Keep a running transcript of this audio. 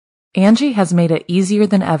Angie has made it easier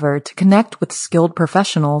than ever to connect with skilled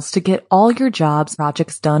professionals to get all your jobs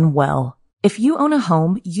projects done well. If you own a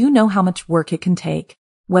home, you know how much work it can take,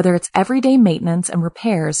 whether it's everyday maintenance and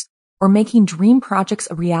repairs or making dream projects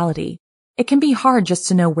a reality. It can be hard just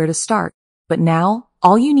to know where to start, but now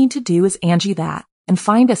all you need to do is Angie that and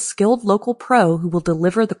find a skilled local pro who will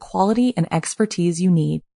deliver the quality and expertise you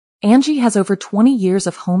need. Angie has over 20 years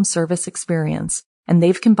of home service experience, and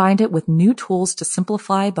they've combined it with new tools to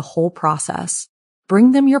simplify the whole process.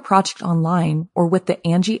 Bring them your project online or with the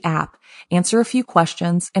Angie app, answer a few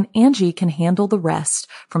questions, and Angie can handle the rest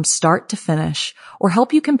from start to finish, or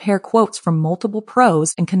help you compare quotes from multiple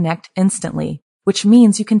pros and connect instantly, which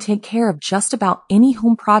means you can take care of just about any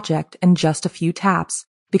home project in just a few taps.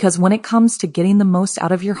 Because when it comes to getting the most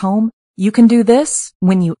out of your home, you can do this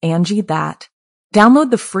when you Angie that.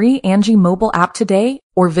 Download the free Angie mobile app today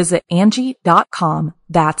or visit Angie.com.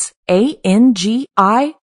 That's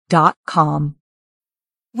ANGI.com.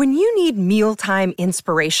 When you need mealtime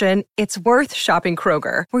inspiration, it's worth shopping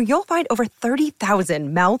Kroger, where you'll find over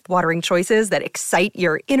 30,000 mouth-watering choices that excite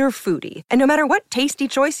your inner foodie. And no matter what tasty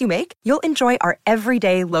choice you make, you'll enjoy our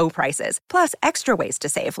everyday low prices, plus extra ways to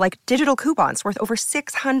save, like digital coupons worth over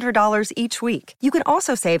 $600 each week. You can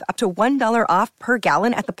also save up to $1 off per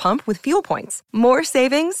gallon at the pump with fuel points. More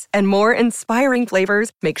savings and more inspiring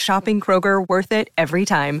flavors make shopping Kroger worth it every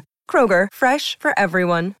time. Kroger, fresh for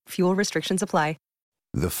everyone. Fuel restrictions apply.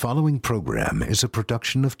 The following program is a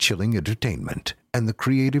production of Chilling Entertainment and the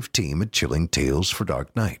creative team at Chilling Tales for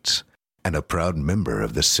Dark Nights, and a proud member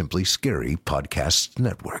of the Simply Scary Podcasts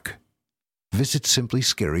Network. Visit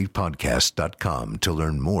simplyscarypodcast.com to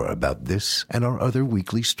learn more about this and our other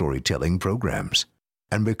weekly storytelling programs,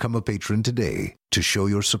 and become a patron today to show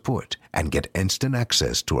your support and get instant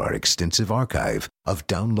access to our extensive archive of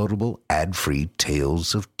downloadable ad-free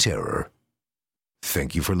tales of terror.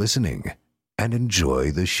 Thank you for listening, and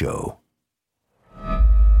enjoy the show.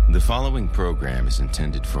 The following program is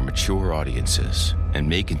intended for mature audiences and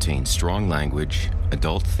may contain strong language,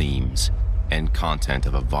 adult themes, and content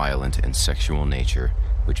of a violent and sexual nature,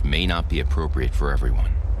 which may not be appropriate for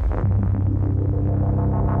everyone.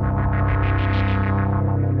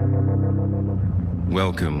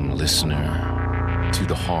 Welcome, listener, to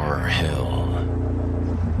the horror hill.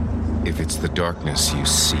 If it's the darkness you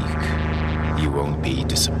seek, you won't be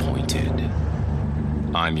disappointed.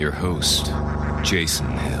 I'm your host,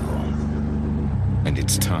 Jason Hill, and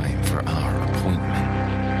it's time for our appointment.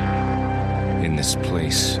 In this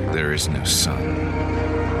place, there is no sun,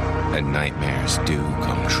 and nightmares do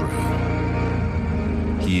come true.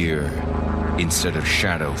 Here, instead of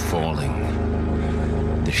shadow falling,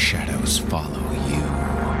 the shadows follow you.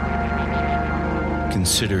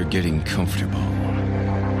 Consider getting comfortable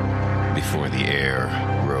before the air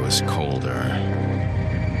grows colder.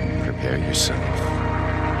 Prepare yourself,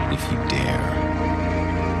 if you dare.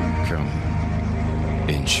 Come,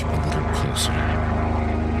 inch a little closer.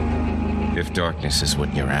 If darkness is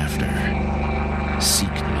what you're after,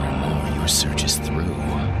 seek no more, your search is through.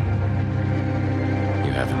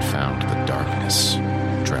 You haven't found the darkness,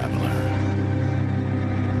 traveler.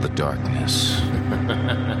 The darkness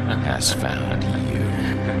has found you.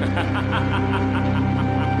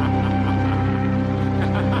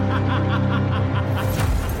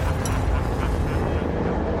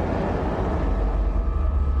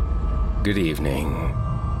 Good evening.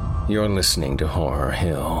 You're listening to Horror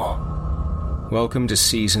Hill. Welcome to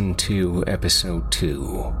Season 2, Episode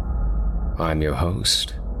 2. I'm your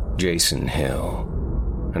host, Jason Hill,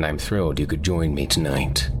 and I'm thrilled you could join me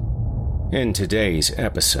tonight. In today's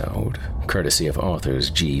episode, courtesy of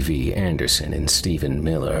authors G.V. Anderson and Stephen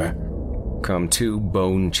Miller, come two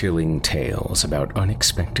bone-chilling tales about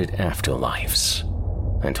unexpected afterlives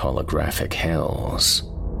and holographic hells.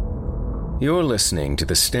 You're listening to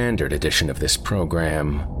the standard edition of this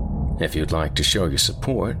program. If you'd like to show your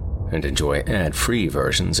support and enjoy ad-free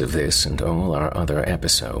versions of this and all our other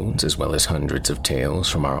episodes, as well as hundreds of tales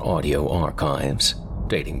from our audio archives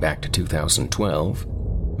dating back to 2012,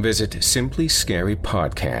 visit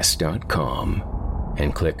simplyscarypodcast.com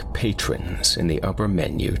and click Patrons in the upper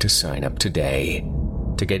menu to sign up today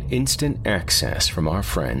to get instant access from our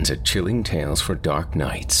friends at Chilling Tales for Dark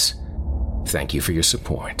Nights. Thank you for your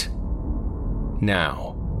support.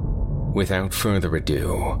 Now, without further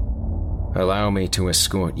ado, allow me to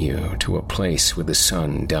escort you to a place where the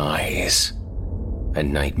sun dies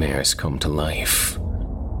and nightmares come to life,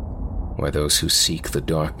 where those who seek the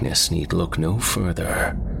darkness need look no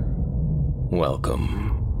further.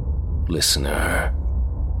 Welcome, listener,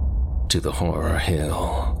 to the Horror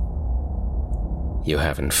Hill. You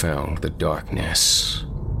haven't found the darkness,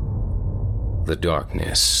 The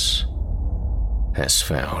darkness has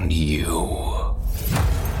found you.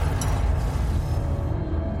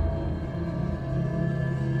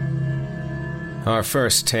 Our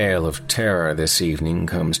first tale of terror this evening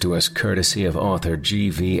comes to us courtesy of author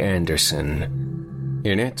G.V. Anderson.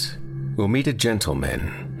 In it, we'll meet a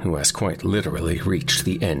gentleman who has quite literally reached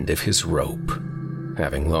the end of his rope,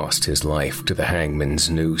 having lost his life to the hangman's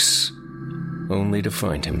noose, only to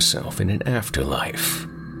find himself in an afterlife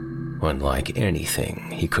unlike anything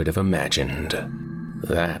he could have imagined.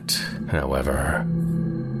 That, however,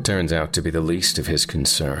 turns out to be the least of his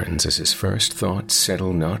concerns, as his first thoughts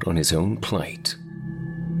settle not on his own plight,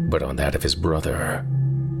 but on that of his brother,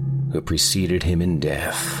 who preceded him in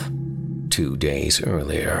death 2 days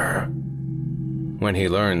earlier. When he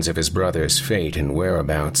learns of his brother's fate and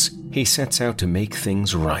whereabouts, he sets out to make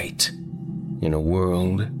things right in a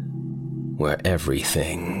world where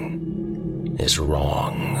everything is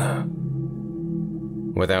wrong.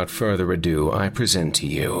 Without further ado, I present to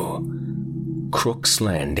you Crook's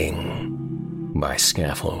Landing by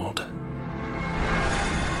Scaffold.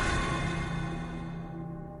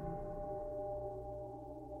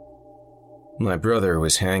 My brother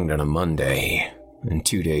was hanged on a Monday, and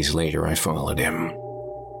 2 days later I followed him.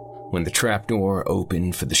 When the trapdoor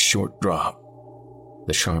opened for the short drop,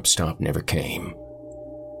 the sharp stop never came.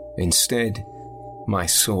 Instead, my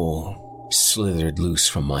soul slithered loose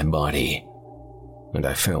from my body, and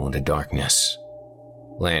I fell into darkness,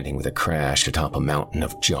 landing with a crash atop a mountain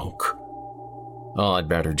of junk. Odd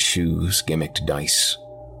battered shoes, gimmicked dice,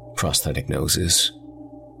 prosthetic noses,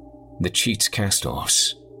 the cheats'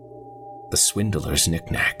 cast-offs, the swindler's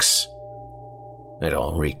knickknacks. It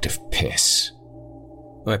all reeked of piss.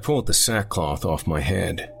 I pulled the sackcloth off my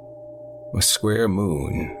head. A square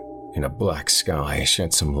moon in a black sky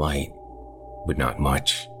shed some light, but not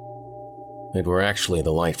much. It were actually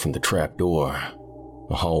the light from the trapdoor,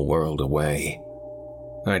 a whole world away.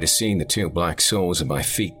 I'd have seen the 2 black soles at my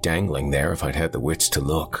feet dangling there if I'd had the wits to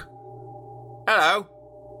look. "Hello!"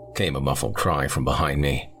 came a muffled cry from behind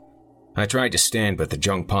me. I tried to stand, but the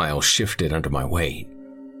junk pile shifted under my weight.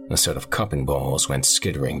 A set of cupping balls went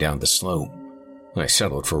skittering down the slope. I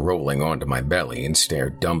settled for rolling onto my belly and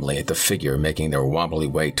stared dumbly at the figure making their wobbly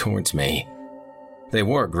way towards me. They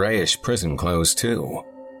wore grayish prison clothes too,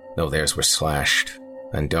 though theirs were slashed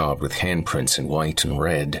and daubed with handprints in white and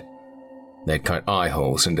red. They'd cut eye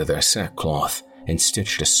holes into their sackcloth and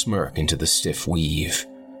stitched a smirk into the stiff weave.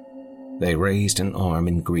 They raised an arm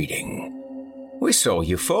in greeting. "We saw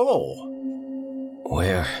you fall."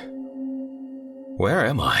 Where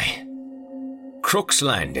am I?" "Crook's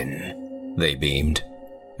Landing," they beamed.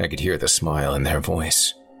 I could hear the smile in their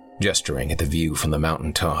voice, gesturing at the view from the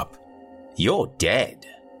mountaintop. "You're dead."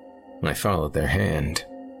 I followed their hand.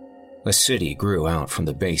 A city grew out from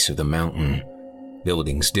the base of the mountain,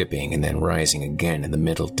 buildings dipping and then rising again in the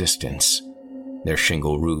middle distance, their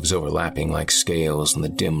shingle roofs overlapping like scales in the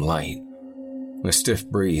dim light. A stiff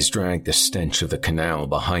breeze dragged the stench of the canal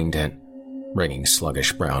behind it, bringing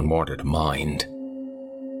sluggish brown water to mind.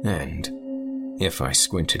 And, if I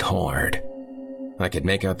squinted hard, I could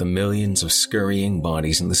make out the millions of scurrying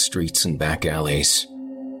bodies in the streets and back alleys,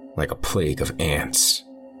 like a plague of ants.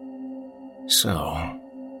 So,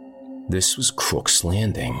 this was Crook's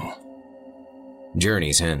Landing.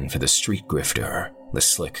 Journey's end for the street grifter, the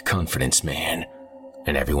slick confidence man,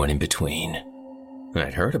 and everyone in between.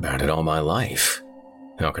 I'd heard about it all my life.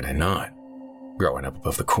 How could I not? Growing up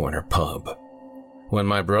above the corner pub. When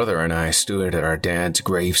my brother and I stood at our dad's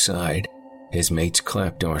graveside, his mates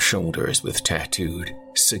clapped our shoulders with tattooed,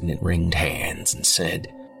 signet-ringed hands and said,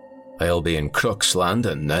 "I'll be in Crook's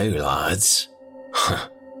Landing now, lads."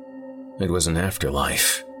 It was an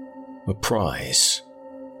afterlife, a prize,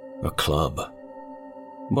 a club.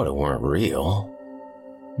 But it weren't real.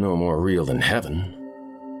 No more real than heaven.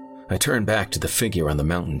 I turned back to the figure on the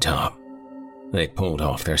mountaintop. They pulled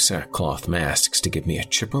off their sackcloth masks to give me a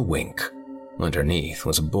chipper wink. Underneath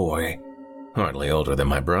was a boy, hardly older than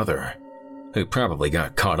my brother, who probably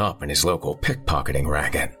got caught up in his local pickpocketing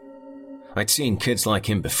racket. I'd seen kids like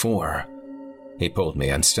him before. He pulled me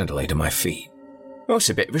unsteadily to my feet. "That's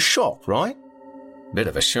a bit of a shock, right?" "Bit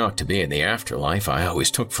of a shock to be in the afterlife I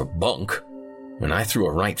always took for bunk, and I threw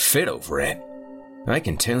a right fit over it. I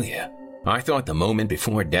can tell you, I thought the moment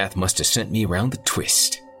before death must have sent me round the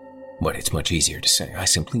twist. But it's much easier to say I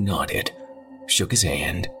simply nodded, shook his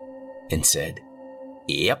hand, and said,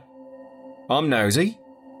 "Yep." "I'm nosy,"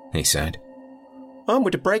 he said. "I'm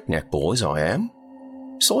with the Breakneck boys, I am.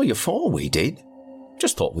 Saw you fall, we did.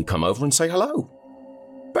 Just thought we'd come over and say hello.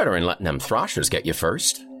 Better than letting them thrashers get you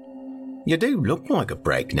first. You do look like a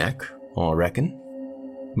breakneck, I reckon."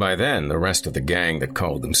 By then, the rest of the gang that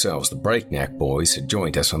called themselves the Breakneck Boys had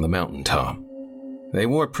joined us on the mountaintop. They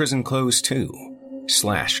wore prison clothes too,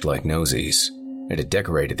 slashed like nosies, and had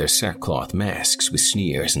decorated their sackcloth masks with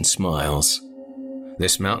sneers and smiles.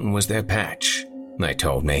 This mountain was their patch, they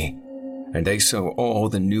told me, and they saw all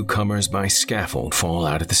the newcomers by scaffold fall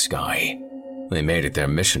out of the sky. They made it their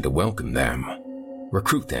mission to welcome them,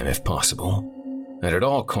 recruit them if possible, and at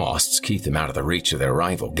all costs keep them out of the reach of their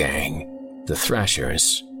rival gang, the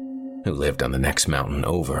Thrashers, who lived on the next mountain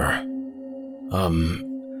over.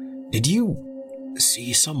 Did you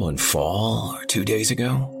see someone fall 2 days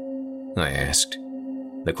ago? I asked.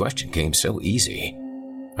 The question came so easy,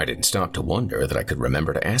 I didn't stop to wonder that I could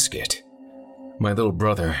remember to ask it. My little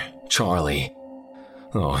brother, Charlie.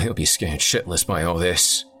 Oh, he'll be scared shitless by all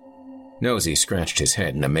this. Nosy scratched his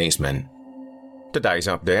head in amazement. The days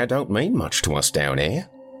up there don't mean much to us down here.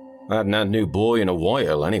 I hadn't had a new boy in a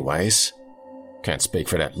while anyways. Can't speak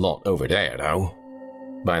for that lot over there, though.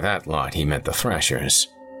 By that lot, he meant the Thrashers.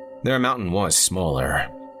 Their mountain was smaller,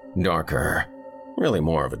 darker, really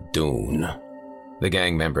more of a dune. The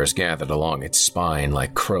gang members gathered along its spine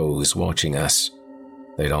like crows watching us.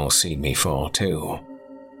 They'd all seen me fall too.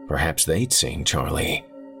 Perhaps they'd seen Charlie.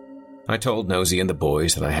 I told Nosy and the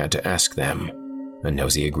boys that I had to ask them, and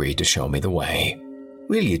Nosy agreed to show me the way.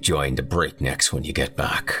 Will you join the Breaknecks when you get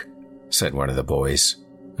back? Said one of the boys,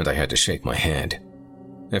 and I had to shake my head.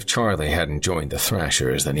 If Charlie hadn't joined the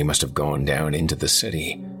Thrashers, then he must have gone down into the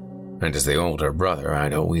city, and as the older brother,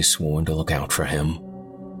 I'd always sworn to look out for him.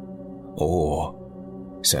 Oh,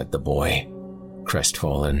 said the boy,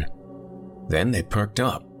 crestfallen. Then they perked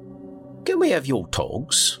up. Can we have your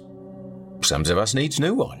togs? Some of us needs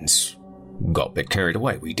new ones. Got a bit carried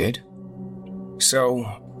away, we did.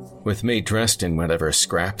 So, with me dressed in whatever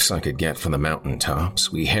scraps I could get from the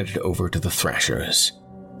mountaintops, we headed over to the Thrashers,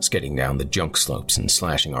 skidding down the junk slopes and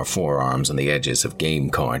slashing our forearms on the edges of game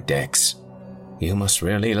card decks. You must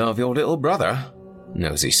really love your little brother,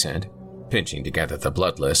 Nosy said, pinching together the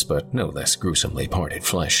bloodless but no less gruesomely parted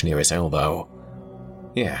flesh near his elbow.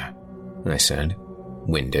 Yeah, I said,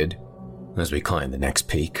 winded, as we climbed the next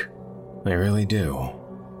peak. I really do.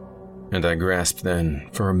 And I grasped then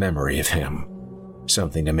for a memory of him,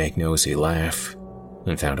 something to make Nosy laugh,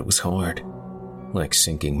 and found it was hard, like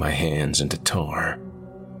sinking my hands into tar.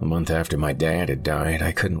 A month after my dad had died,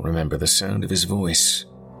 I couldn't remember the sound of his voice,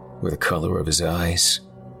 or the color of his eyes,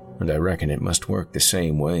 and I reckon it must work the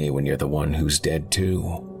same way when you're the one who's dead too.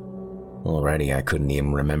 Already I couldn't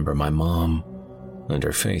even remember my mom, and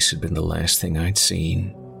her face had been the last thing I'd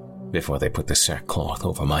seen before they put the sackcloth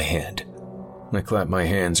over my head. I clapped my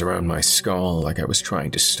hands around my skull like I was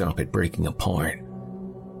trying to stop it breaking apart.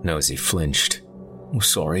 Nosy flinched. Oh,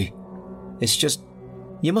 sorry. It's just,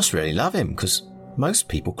 you must really love him, because most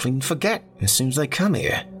people clean forget as soon as they come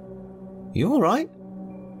here. You all right?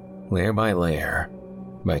 Layer by layer,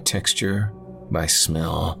 by texture, by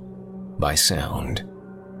smell, by sound,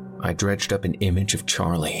 I dredged up an image of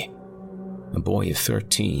Charlie, a boy of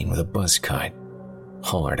 13 with a buzz cut,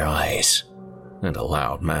 hard eyes, and a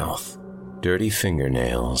loud mouth, dirty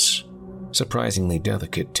fingernails, surprisingly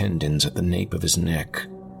delicate tendons at the nape of his neck,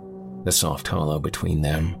 the soft hollow between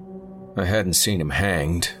them. I hadn't seen him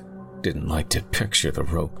hanged, didn't like to picture the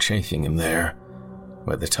rope chafing him there,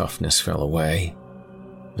 where the toughness fell away,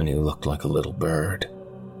 and he looked like a little bird.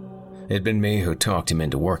 It'd been me who talked him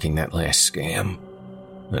into working that last scam,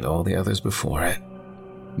 and all the others before it.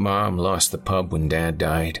 Mom lost the pub when Dad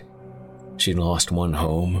died. She'd lost one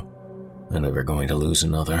home, and we were going to lose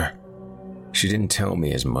another. She didn't tell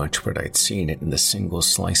me as much, but I'd seen it in the single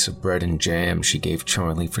slice of bread and jam she gave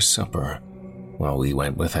Charlie for supper, while we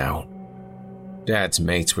went without. Dad's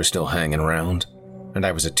mates were still hanging around, and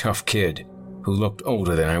I was a tough kid who looked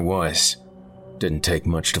older than I was. Didn't take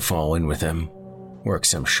much to fall in with him, work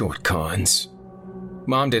some short cons.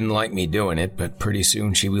 Mom didn't like me doing it, but pretty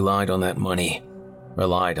soon she relied on that money,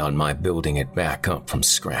 relied on my building it back up from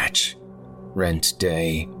scratch, rent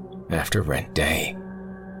day after rent day.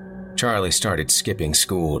 Charlie started skipping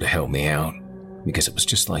school to help me out, because it was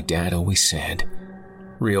just like Dad always said.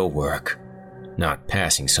 Real work, not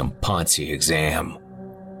passing some poncy exam,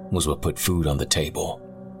 was what put food on the table.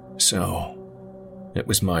 So, it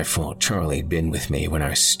was my fault Charlie'd been with me when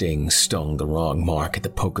our sting stung the wrong mark at the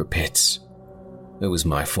poker pits. It was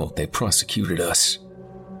my fault they prosecuted us,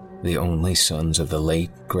 the only sons of the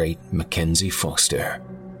late, great Mackenzie Foster,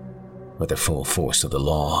 with the full force of the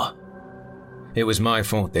law. It was my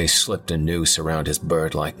fault they slipped a noose around his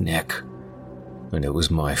bird-like neck, and it was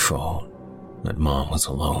my fault that Mom was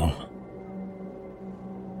alone.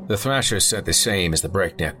 The Thrashers said the same as the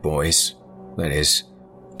Breakneck Boys, that is,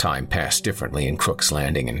 Time passed differently in Crook's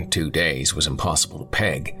Landing, and 2 days was impossible to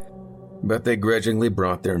peg. But they grudgingly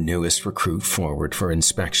brought their newest recruit forward for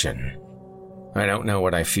inspection. I don't know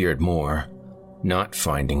what I feared more, not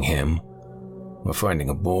finding him, or finding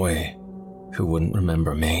a boy who wouldn't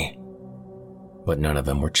remember me. But none of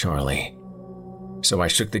them were Charlie. So I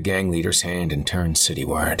shook the gang leader's hand and turned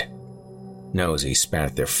cityward. Nosy spat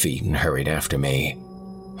at their feet and hurried after me.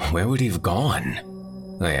 Where would he have gone?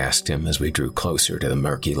 I asked him as we drew closer to the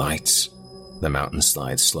murky lights. The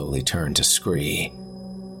mountainslide slowly turned to scree.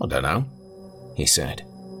 I don't know, he said.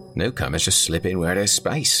 Newcomers just slip in where there's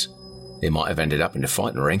space. He might have ended up in the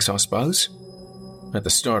fighting rinks, I suppose. At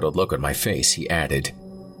the startled look on my face, he added,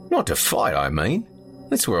 Not to fight, I mean.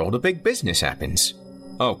 That's where all the big business happens.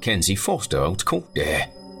 Oh, Kenzie Foster holds court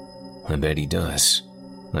there. I bet he does,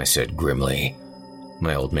 I said grimly.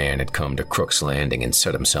 My old man had come to Crook's Landing and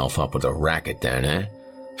set himself up with a racket then, eh?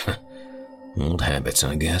 Old habits,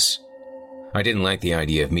 I guess. I didn't like the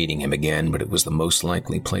idea of meeting him again, but it was the most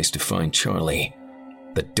likely place to find Charlie.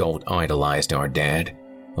 The dolt idolized our dad,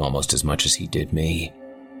 almost as much as he did me.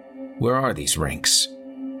 Where are these rinks?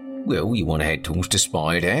 Well, you want to head towards the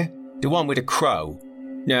spire there? The one with the crow?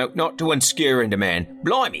 No, not the one scaring the man.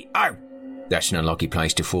 Blimey! Oh! That's an unlucky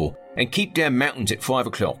place to fall. And keep down mountains at 5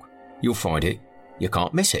 o'clock. You'll find it. You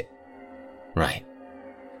can't miss it. Right.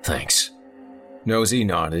 Thanks. Nosy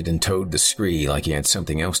nodded and towed the scree like he had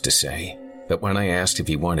something else to say. But when I asked if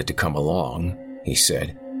he wanted to come along, he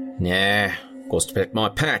said, Nah, got to pick my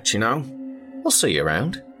patch, you know. I'll see you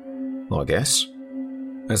around, I guess.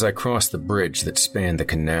 As I crossed the bridge that spanned the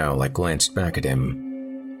canal, I glanced back at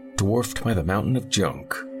him. Dwarfed by the mountain of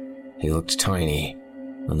junk, he looked tiny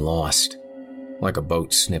and lost, like a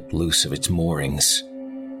boat snipped loose of its moorings.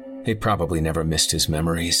 He probably never missed his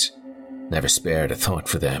memories, never spared a thought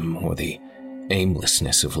for them or the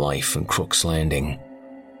aimlessness of life in Crook's Landing,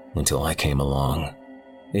 until I came along.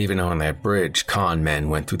 Even on that bridge, con men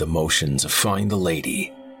went through the motions of find the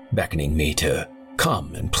lady, beckoning me to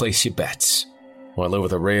come and place your bets, while over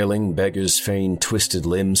the railing beggars feigned twisted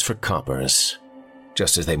limbs for coppers,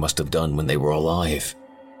 just as they must have done when they were alive.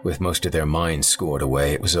 With most of their minds scored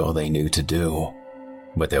away, it was all they knew to do.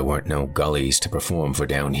 But there weren't no gullies to perform for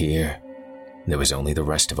down here. There was only the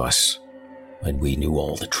rest of us, and we knew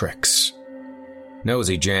all the tricks.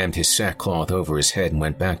 Nosy jammed his sackcloth over his head and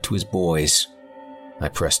went back to his boys. I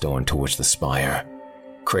pressed on towards the spire,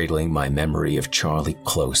 cradling my memory of Charlie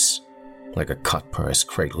close, like a cut purse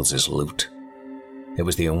cradles his loot. It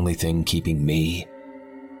was the only thing keeping me,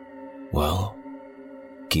 well,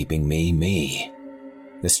 keeping me.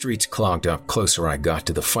 The streets clogged up closer I got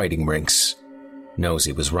to the fighting rinks.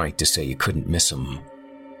 Nosy was right to say you couldn't miss 'em.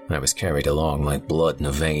 I was carried along like blood in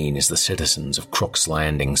a vein as the citizens of Crook's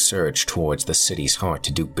Landing surged towards the city's heart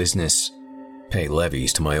to do business, pay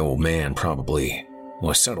levies to my old man probably,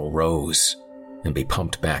 or settle rows, and be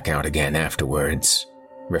pumped back out again afterwards,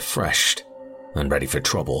 refreshed and ready for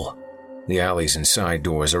trouble. The alleys and side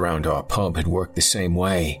doors around our pub had worked the same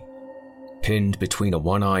way, pinned between a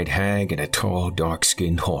one-eyed hag and a tall,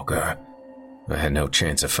 dark-skinned hawker. I had no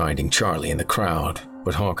chance of finding Charlie in the crowd,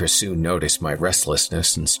 but Hawker soon noticed my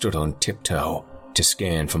restlessness and stood on tiptoe to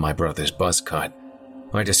scan for my brother's buzz cut.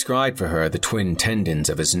 I described for her the twin tendons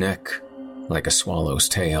of his neck, like a swallow's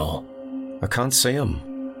tail. I can't see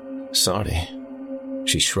 'em. Sorry.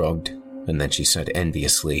 She shrugged, and then she said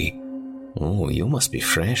enviously, Oh, you must be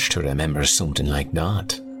fresh to remember something like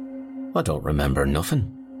that. I don't remember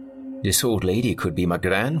nothing. This old lady could be my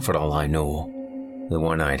gran for all I know. The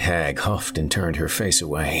one-eyed hag huffed and turned her face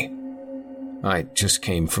away. I just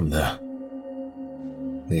came from the...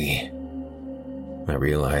 I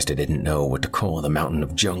realized I didn't know what to call the mountain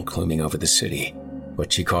of junk looming over the city,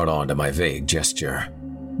 but she caught on to my vague gesture.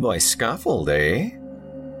 By scaffold, eh?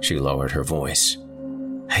 She lowered her voice.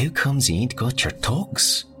 How comes you ain't got your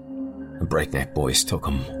tugs? A breakneck voice took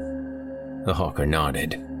him. The hawker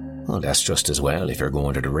nodded. Well, that's just as well if you're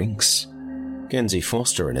going to the rinks. Kenzie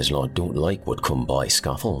Foster and his lot don't like what come by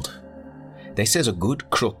scaffold. They says a good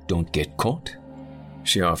crook don't get cut.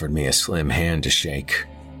 She offered me a slim hand to shake,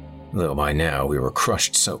 though by now we were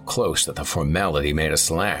crushed so close that the formality made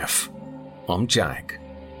us laugh. I'm Jack,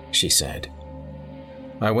 she said.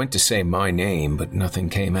 I went to say my name, but nothing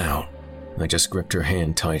came out. I just gripped her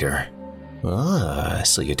hand tighter. Ah,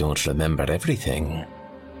 so you don't remember everything.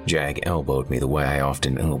 Jag elbowed me the way I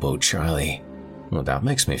often elbowed Charlie. Well, that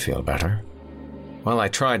makes me feel better. While I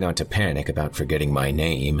tried not to panic about forgetting my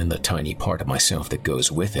name and the tiny part of myself that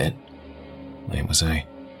goes with it, was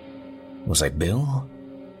I Bill?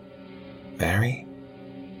 Barry?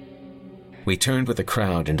 We turned with the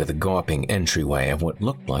crowd into the gawping entryway of what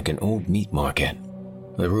looked like an old meat market.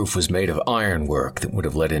 The roof was made of ironwork that would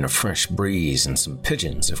have let in a fresh breeze and some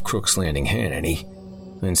pigeons if Crook's Landing had any,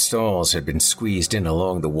 and stalls had been squeezed in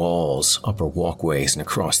along the walls, upper walkways, and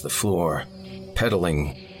across the floor,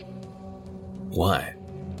 peddling... What?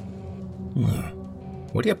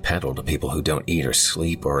 What do you peddle to people who don't eat or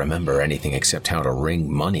sleep or remember anything except how to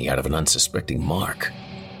wring money out of an unsuspecting mark?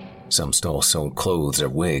 Some stalls sold clothes or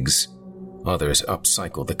wigs. Others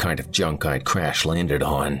upcycled the kind of junk I'd crash-landed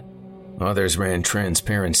on. Others ran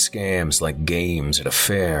transparent scams like games at a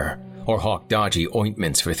fair, or hawked dodgy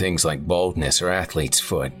ointments for things like baldness or athlete's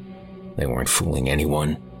foot. They weren't fooling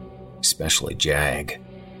anyone, especially Jag.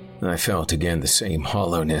 I felt again the same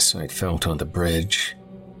hollowness I'd felt on the bridge,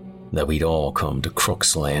 that we'd all come to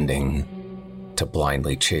Crook's Landing to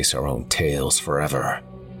blindly chase our own tails forever.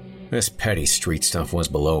 This petty street stuff was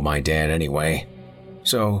below my dad anyway,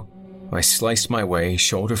 so I sliced my way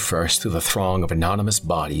shoulder first through the throng of anonymous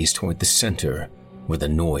bodies toward the center where the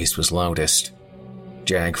noise was loudest.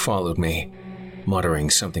 Jag followed me, muttering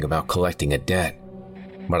something about collecting a debt,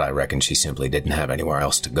 but I reckon she simply didn't have anywhere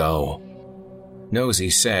else to go. Nosy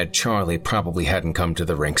said Charlie probably hadn't come to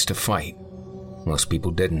the rinks to fight. Most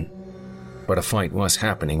people didn't, but a fight was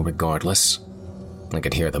happening regardless. I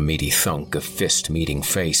could hear the meaty thunk of fist meeting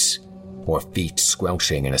face, or feet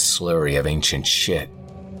squelching in a slurry of ancient shit.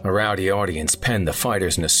 A rowdy audience penned the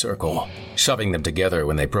fighters in a circle, shoving them together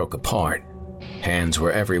when they broke apart. Hands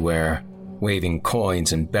were everywhere, waving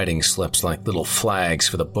coins and betting slips like little flags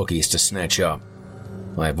for the bookies to snatch up.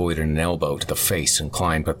 I avoided an elbow to the face and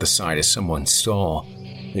climbed up the side of someone's stall,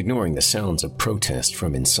 ignoring the sounds of protest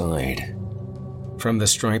from inside. From the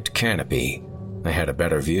striped canopy, I had a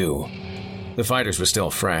better view. The fighters were still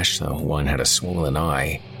fresh, though one had a swollen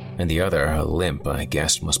eye, and the other a limp I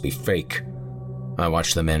guessed must be fake. I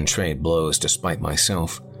watched the men trade blows despite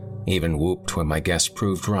myself, even whooped when my guess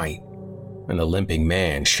proved right, and the limping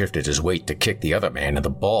man shifted his weight to kick the other man in the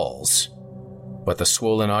balls. But the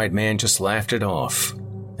swollen-eyed man just laughed it off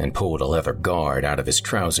and pulled a leather guard out of his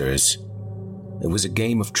trousers. It was a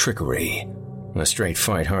game of trickery. A straight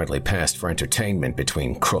fight hardly passed for entertainment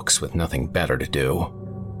between crooks with nothing better to do.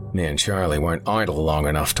 Me and Charlie weren't idle long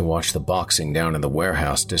enough to watch the boxing down in the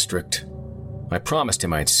warehouse district. I promised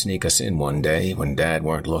him I'd sneak us in one day when Dad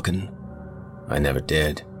weren't looking. I never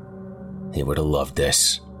did. He would have loved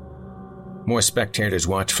this. More spectators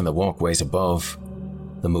watched from the walkways above.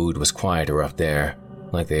 The mood was quieter up there,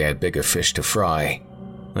 like they had bigger fish to fry.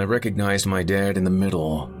 I recognized my dad in the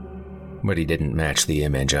middle, but he didn't match the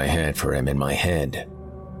image I had for him in my head.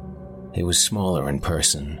 He was smaller in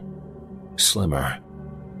person, slimmer.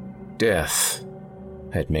 Death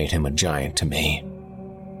had made him a giant to me.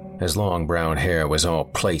 His long brown hair was all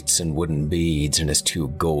plaits and wooden beads, and his two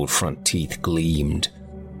gold front teeth gleamed,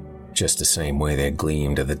 just the same way they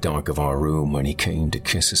gleamed in the dark of our room when he came to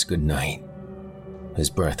kiss us goodnight.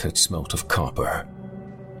 His breath had smelt of copper,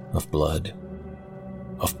 of blood,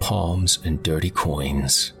 of palms and dirty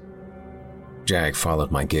coins. Jag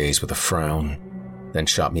followed my gaze with a frown, then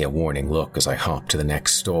shot me a warning look as I hopped to the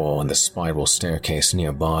next stall and the spiral staircase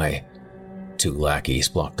nearby. Two lackeys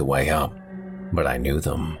blocked the way up, but I knew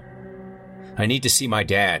them. "I need to see my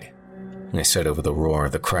dad," I said over the roar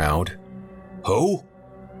of the crowd. "Who?"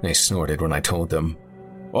 they snorted when I told them.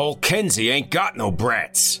 "Old Kenzie ain't got no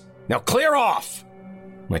brats. Now clear off!"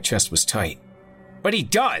 My chest was tight. "But he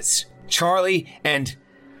does, Charlie, and..."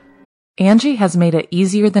 Angie has made it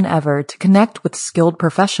easier than ever to connect with skilled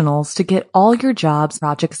professionals to get all your jobs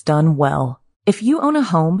projects done well. If you own a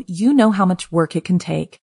home, you know how much work it can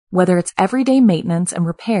take, whether it's everyday maintenance and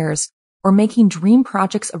repairs or making dream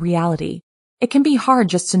projects a reality. It can be hard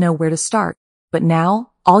just to know where to start, but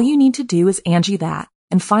now all you need to do is Angie that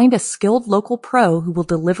and find a skilled local pro who will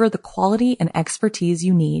deliver the quality and expertise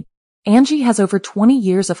you need. Angie has over 20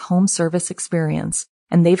 years of home service experience,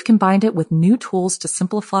 and they've combined it with new tools to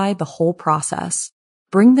simplify the whole process.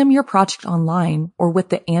 Bring them your project online or with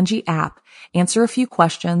the Angie app, answer a few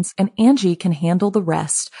questions, and Angie can handle the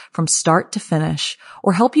rest from start to finish,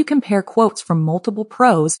 or help you compare quotes from multiple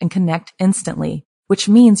pros and connect instantly, which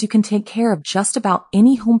means you can take care of just about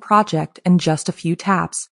any home project in just a few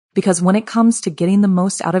taps. Because when it comes to getting the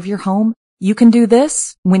most out of your home, you can do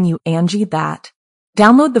this when you Angie that.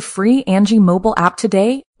 Download the free Angie mobile app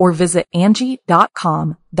today or visit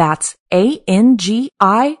Angie.com. That's ANGI.com.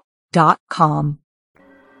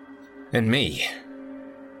 And me.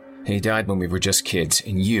 He died when we were just kids,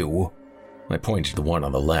 and you, I pointed to the one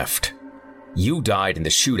on the left, you died in the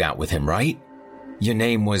shootout with him, right? Your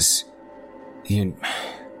name was... Your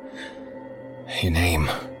name...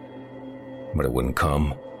 But it wouldn't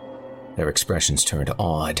come. Their expressions turned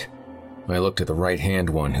odd. I looked at the right-hand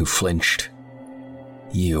one who flinched.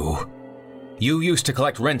 You used to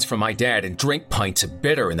collect rents from my dad and drink pints of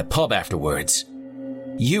bitter in the pub afterwards.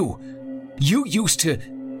 You used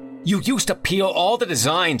to peel all the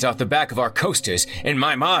designs off the back of our coasters, and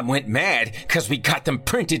my mom went mad because we got them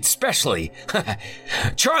printed specially.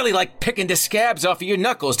 Charlie liked picking the scabs off of your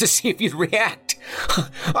knuckles to see if you'd react.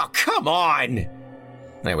 Oh, come on!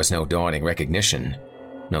 There was no dawning recognition,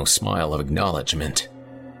 no smile of acknowledgement.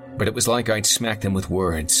 But it was like I'd smacked them with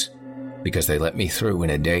words, because they let me through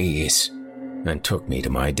in a daze and took me to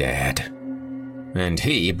my dad. And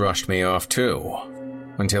he brushed me off too,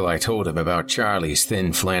 until I told him about Charlie's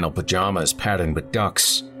thin flannel pajamas patterned with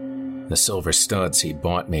ducks, the silver studs he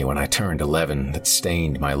bought me when I turned 11 that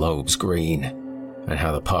stained my lobes green, and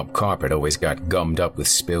how the pub carpet always got gummed up with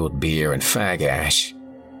spilled beer and fag ash.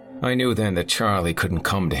 I knew then that Charlie couldn't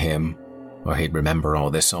come to him, or he'd remember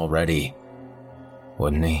all this already.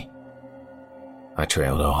 Wouldn't he? I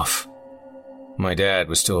trailed off. My dad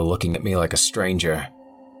was still looking at me like a stranger,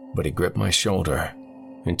 but he gripped my shoulder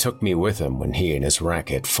and took me with him when he and his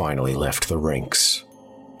racket finally left the rinks.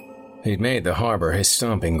 He'd made the harbor his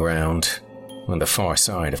stomping ground, on the far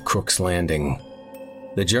side of Crook's Landing.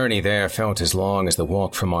 The journey there felt as long as the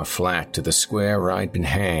walk from our flat to the square where I'd been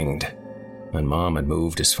hanged, and Mom had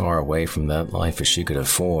moved as far away from that life as she could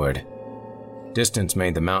afford. Distance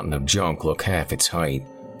made the mountain of junk look half its height,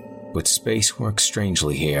 but space works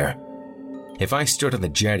strangely here. If I stood on the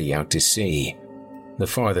jetty out to sea, the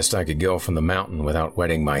farthest I could go from the mountain without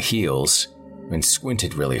wetting my heels, and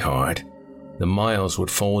squinted really hard, the miles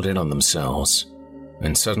would fold in on themselves,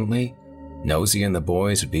 and suddenly, Nosy and the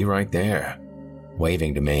boys would be right there,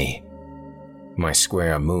 waving to me. My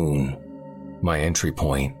square moon, my entry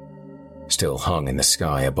point, still hung in the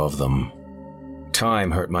sky above them.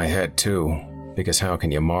 Time hurt my head too, because how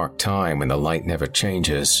can you mark time when the light never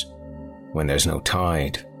changes? When there's no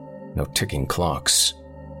tide, no ticking clocks,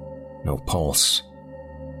 no pulse.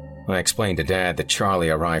 I explained to Dad that Charlie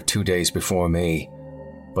arrived 2 days before me,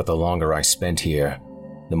 but the longer I spent here,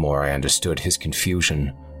 the more I understood his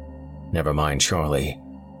confusion. Never mind Charlie.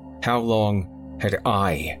 How long had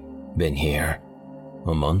I been here?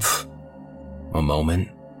 A month? A moment?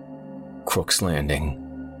 Crook's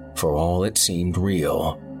Landing, for all it seemed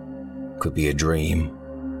real, could be a dream,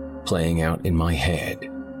 playing out in my head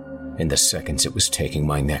in the seconds it was taking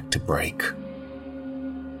my neck to break.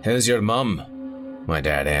 "How's your mum?" my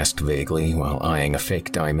dad asked vaguely while eyeing a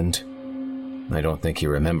fake diamond. I don't think he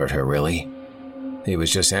remembered her really. He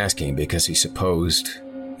was just asking because he supposed,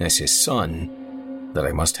 as his son, that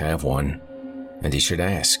I must have one, and he should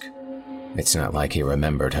ask. It's not like he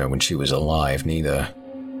remembered her when she was alive, neither.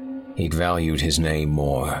 He'd valued his name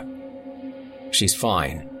more. "She's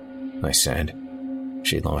fine," I said.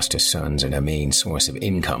 She'd lost her sons and her main source of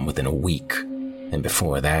income within a week, and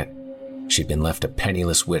before that, she'd been left a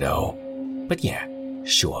penniless widow. But yeah,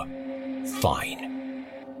 sure, fine.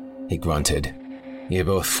 He grunted. "You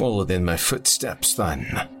both followed in my footsteps,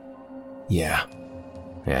 then." Yeah,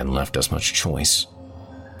 they hadn't left us much choice.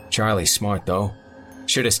 Charlie's smart, though.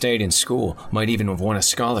 Should have stayed in school, might even have won a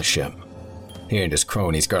scholarship. He and his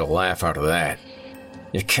cronies got a laugh out of that.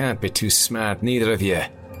 "You can't be too smart, neither of you.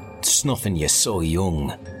 It's nothing, you're so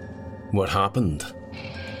young." What happened?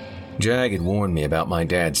 Jag had warned me about my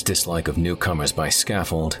dad's dislike of newcomers by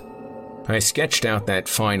scaffold. I sketched out that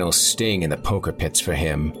final sting in the poker pits for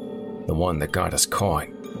him, the one that got us caught.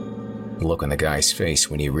 The look on the guy's face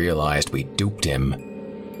when he realized we duped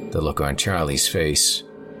him. The look on Charlie's face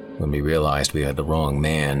when we realized we had the wrong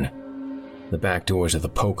man. The back doors of the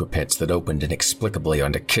poker pits that opened inexplicably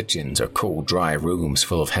onto kitchens or cold, dry rooms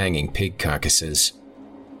full of hanging pig carcasses.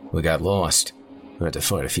 We got lost. I had to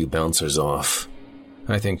fight a few bouncers off.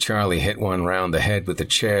 I think Charlie hit one round the head with the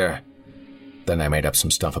chair. Then I made up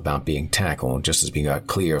some stuff about being tackled just as we got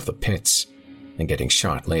clear of the pits and getting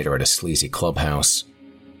shot later at a sleazy clubhouse,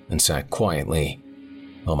 and sat quietly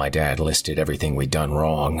while my dad listed everything we'd done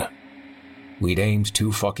wrong. "We'd aimed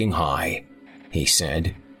too fucking high," he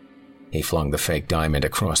said. He flung the fake diamond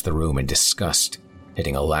across the room in disgust,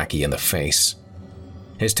 hitting a lackey in the face.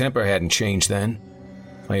 His temper hadn't changed then.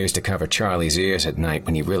 I used to cover Charlie's ears at night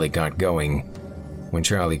when he really got going, when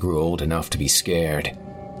Charlie grew old enough to be scared.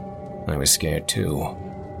 I was scared too,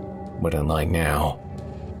 but unlike now,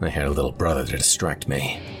 I had a little brother to distract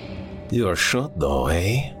me. "You're shot though,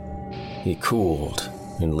 eh?" He cooled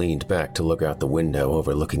and leaned back to look out the window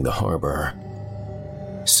overlooking the harbor.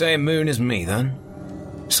 "Same moon as me, then?"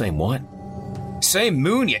 "Same what?" "Same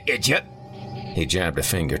moon, you idiot!" He jabbed a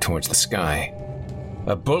finger towards the sky.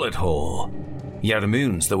 "A bullet hole. Yeah, the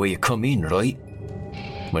moon's the way you come in, right?"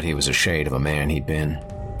 But he was a shade of a man he'd been,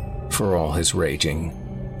 for all his raging.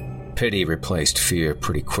 Pity replaced fear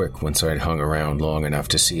pretty quick once I'd hung around long enough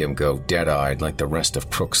to see him go dead-eyed like the rest of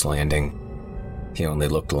Crook's Landing. He only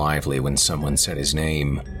looked lively when someone said his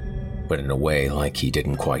name, but in a way like he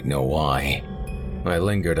didn't quite know why. I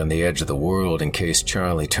lingered on the edge of the world in case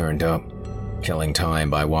Charlie turned up, killing time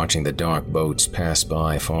by watching the dark boats pass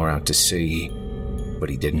by far out to sea, but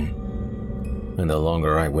he didn't. And the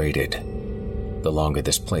longer I waited, the longer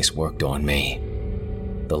this place worked on me,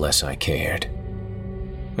 the less I cared.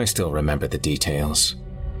 I still remember the details,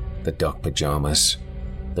 the duck pajamas,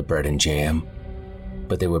 the bread and jam,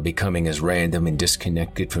 but they were becoming as random and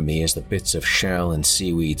disconnected from me as the bits of shell and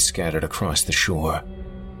seaweed scattered across the shore.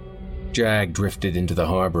 Jag drifted into the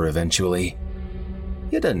harbor eventually.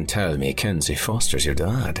 "You didn't tell me Kenzie Foster's your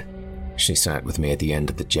dad." She sat with me at the end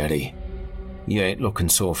of the jetty. "You ain't looking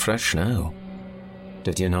so fresh now.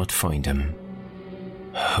 Did you not find him?"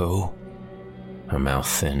 "Who?" Her mouth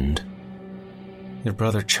thinned. "Your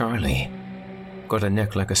brother Charlie. Got a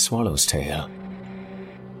neck like a swallow's tail."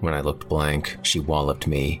 When I looked blank, she walloped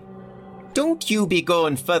me. "Don't you be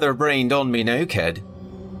going feather-brained on me now, kid.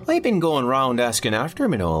 I've been going round asking after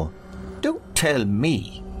him and all. Don't tell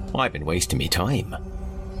me I've been wasting me time."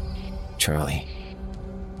 Charlie.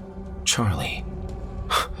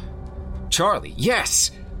 Charlie,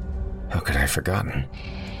 yes! How could I have forgotten?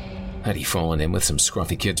 Had he fallen in with some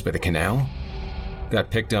scruffy kids by the canal? Got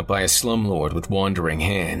picked up by a slumlord with wandering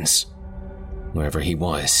hands. Wherever he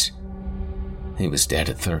was dead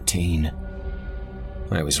at 13.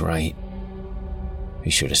 I was right. He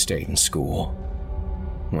should have stayed in school.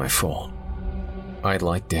 My fault. I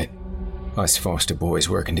liked it. Us foster boys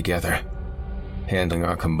working together. Handing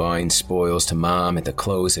our combined spoils to Mom at the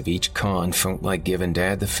close of each con felt like giving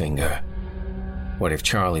Dad the finger. What if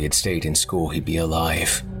Charlie had stayed in school? He'd be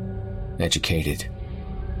alive, educated,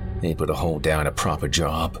 able to hold down a proper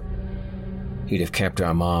job. He'd have kept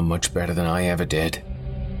our Mom much better than I ever did.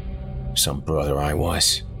 Some brother I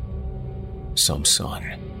was. Some son.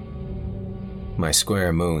 My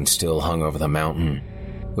square moon still hung over the mountain,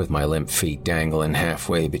 with my limp feet dangling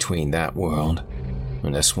halfway between that world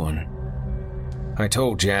and this one. I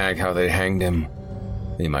told Jag how they'd hanged him.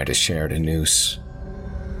 They might have shared a noose.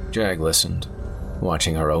 Jag listened,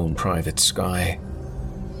 watching her own private sky.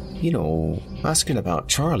 "You know, asking about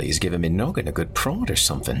Charlie's giving me noggin a good prod or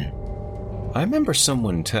something. I remember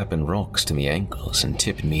someone tapping rocks to me ankles and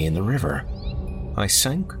tipping me in the river. I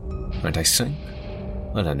sank, and I sank,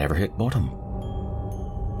 and I never hit bottom.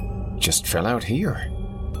 Just fell out here."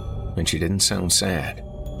 And she didn't sound sad,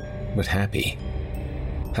 but happy.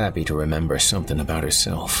 Happy to remember something about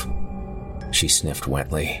herself. She sniffed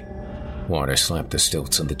wetly. Water slapped the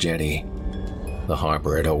stilts on the jetty. The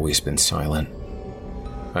harbor had always been silent.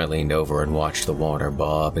 I leaned over and watched the water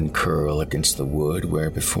bob and curl against the wood where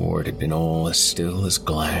before it had been all as still as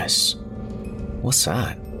glass. "What's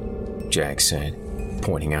that?" Jag said,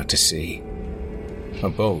 pointing out to sea. A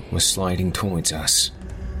boat was sliding towards us.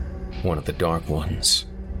 One of the dark ones,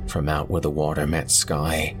 from out where the water met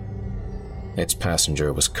sky. Its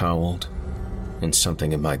passenger was cowled, and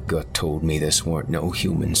something in my gut told me this weren't no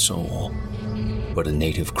human soul, but a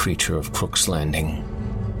native creature of Crook's Landing.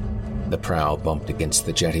 The prow bumped against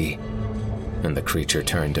the jetty, and the creature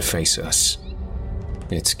turned to face us.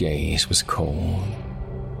 Its gaze was cold.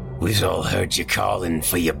 "We've all heard you calling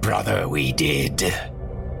for your brother, we did,"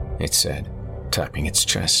 it said, tapping its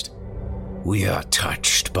chest. "We are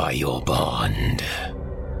touched by your bond."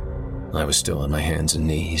 I was still on my hands and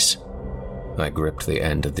knees. I gripped the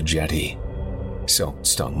end of the jetty. Silk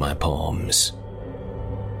stung my palms.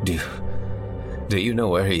 Do you know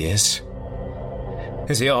where he is?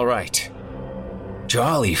 Is he all right?"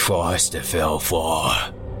 "Charlie Foster fell for.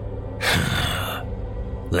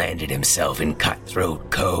 Landed himself in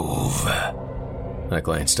Cutthroat Cove." I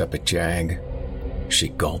glanced up at Jag. She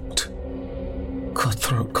gulped.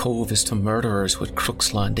 "Cutthroat Cove is to murderers what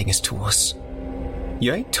Crook's Landing is to us.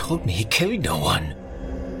 You ain't told me he killed no one."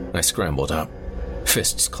 I scrambled up,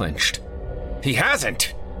 fists clenched. "He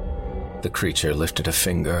hasn't!" The creature lifted a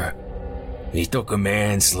finger. "He took a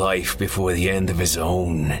man's life before the end of his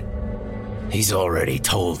own. He's already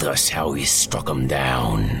told us how he struck him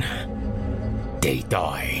down. They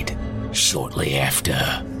died shortly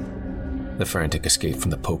after." The frantic escape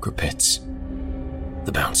from the poker pits.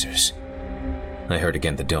 The bouncers. I heard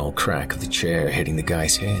again the dull crack of the chair hitting the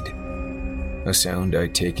guy's head. A sound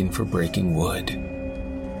I'd taken for breaking wood.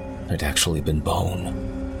 Had actually been bone.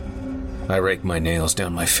 I raked my nails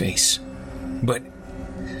down my face. But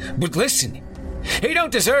listen, he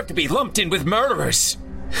don't deserve to be lumped in with murderers.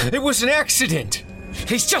 It was an accident.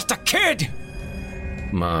 He's just a kid.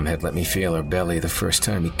 Mom had let me feel her belly the first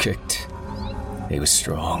time he kicked. He was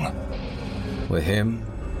strong. With him,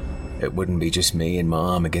 it wouldn't be just me and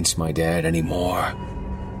Mom against my dad anymore.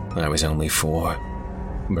 I was only 4,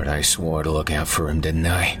 but I swore to look out for him, didn't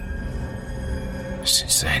I?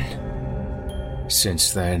 Since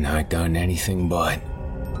then, I'd done anything but.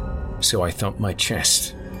 So I thumped my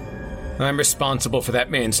chest. I'm responsible for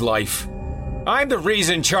that man's life. I'm the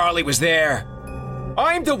reason Charlie was there.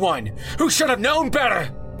 I'm the one who should have known better.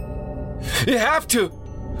 You have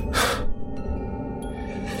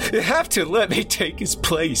to let me take his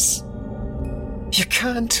place. You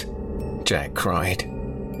can't, Jack cried.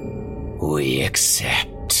 We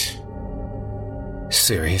accept.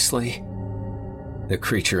 Seriously? The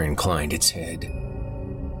creature inclined its head.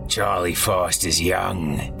 Charlie Foster's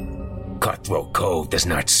young. Cutthroat Cove does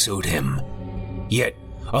not suit him. Yet,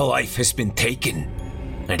 a life has been taken,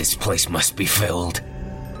 and its place must be filled.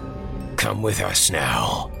 Come with us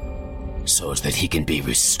now, so that he can be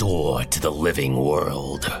restored to the living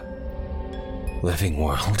world. Living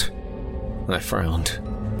world? I frowned.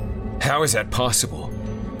 How is that possible?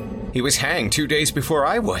 He was hanged 2 days before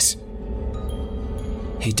I was.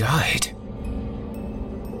 He died.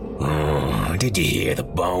 Oh, did you hear the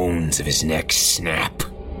bones of his neck snap?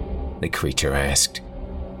 The creature asked.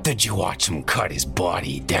 Did you watch him cut his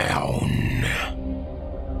body down?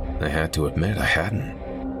 I had to admit I hadn't.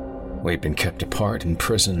 We'd been kept apart in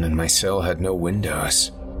prison and my cell had no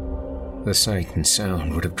windows. The sight and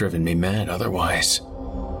sound would have driven me mad otherwise.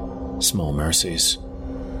 Small mercies.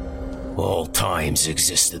 All times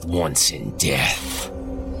existed once in death,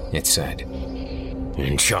 it said.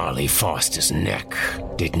 And Charlie Foster's neck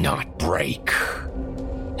did not break.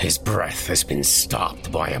 His breath has been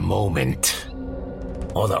stopped by a moment.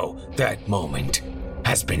 Although that moment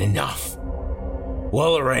has been enough.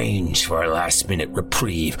 We'll arrange for a last-minute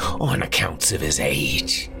reprieve on accounts of his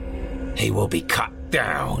age. He will be cut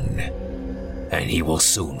down, and he will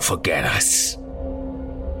soon forget us.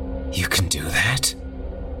 You can do that?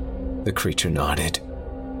 The creature nodded.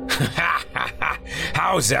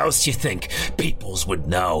 How's else you think peoples would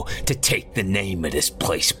know to take the name of this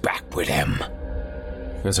place back with him?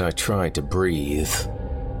 As I tried to breathe.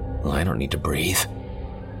 Well, I don't need to breathe.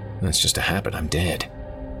 That's just a habit, I'm dead.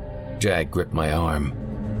 Jag gripped my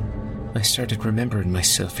arm. I started remembering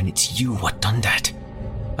myself, and it's you what done that.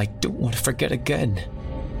 I don't want to forget again.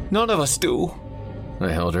 None of us do. I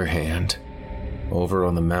held her hand. Over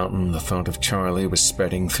on the mountain, the thought of Charlie was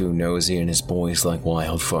spreading through Nosy and his boys like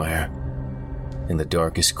wildfire. In the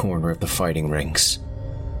darkest corner of the fighting rinks,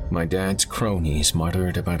 my dad's cronies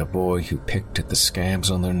muttered about a boy who picked at the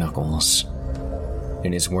scabs on their knuckles.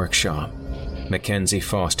 In his workshop, Mackenzie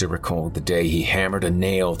Foster recalled the day he hammered a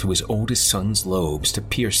nail through his oldest son's lobes to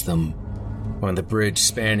pierce them. On the bridge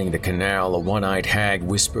spanning the canal, a one-eyed hag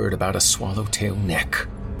whispered about a swallowtail neck.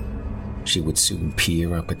 She would soon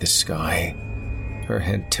peer up at the sky, her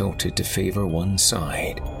head tilted to favor one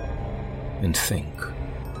side, and think.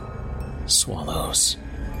 Swallows.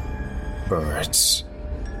 Birds.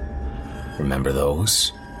 Remember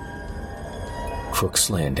those? Crook's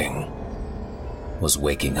Landing was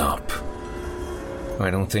waking up. I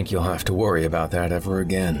don't think you'll have to worry about that ever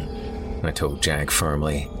again, I told Jag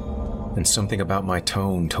firmly, and something about my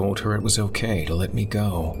tone told her it was okay to let me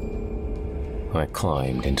go. I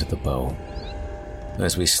climbed into the boat.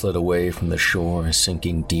 As we slid away from the shore,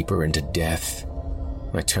 sinking deeper into death,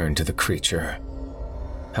 I turned to the creature.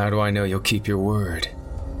 How do I know you'll keep your word?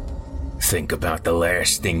 Think about the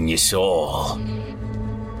last thing you saw.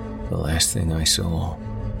 The last thing I saw.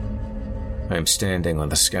 I'm standing on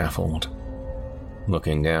the scaffold,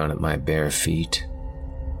 looking down at my bare feet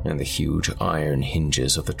and the huge iron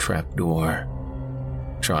hinges of the trapdoor,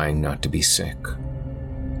 trying not to be sick.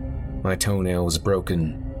 My toenail was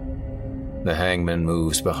broken. The hangman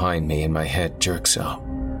moves behind me and my head jerks up.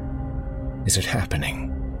 Is it happening?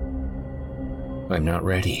 I'm not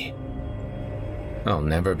ready. I'll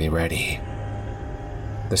never be ready.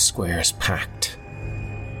 The square's packed.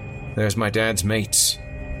 There's my dad's mates.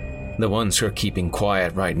 The ones who are keeping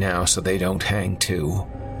quiet right now so they don't hang too.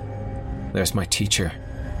 There's my teacher.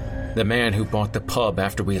 The man who bought the pub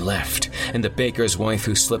after we left, and the baker's wife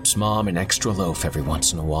who slips Mom an extra loaf every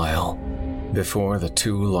once in a while. Before the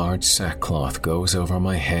too large sackcloth goes over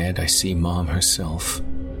my head, I see Mom herself,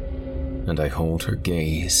 and I hold her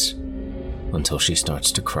gaze until she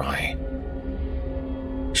starts to cry.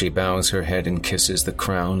 She bows her head and kisses the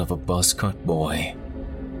crown of a buzz-cut boy.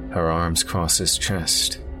 Her arms cross his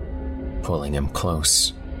chest, pulling him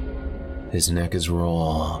close. His neck is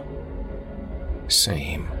raw,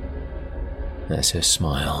 same as his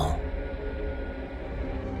smile.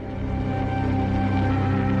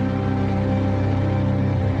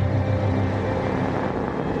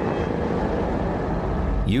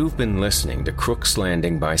 You've been listening to Crook's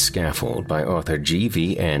Landing by Scaffold by author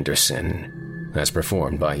G.V. Anderson, as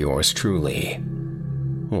performed by yours truly.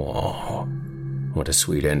 Oh, what a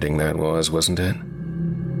sweet ending that was, wasn't it?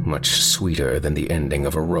 Much sweeter than the ending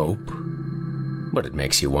of a rope. But it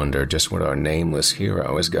makes you wonder just what our nameless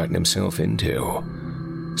hero has gotten himself into,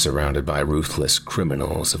 surrounded by ruthless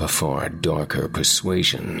criminals of a far darker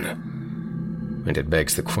persuasion. And it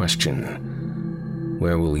begs the question,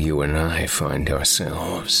 where will you and I find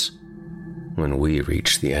ourselves when we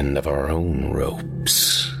reach the end of our own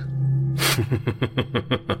ropes?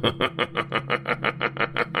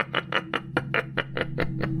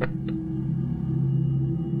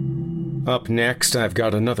 Up next, I've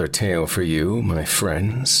got another tale for you, my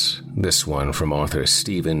friends. This one from author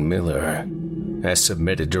Stephen Miller, as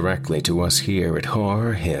submitted directly to us here at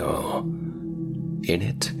Horror Hill. In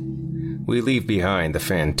it, we leave behind the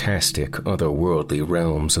fantastic otherworldly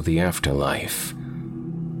realms of the afterlife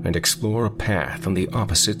and explore a path on the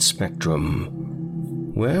opposite spectrum.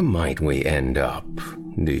 Where might we end up,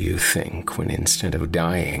 do you think, when instead of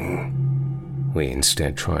dying, we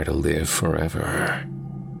instead try to live forever?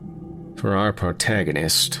 For our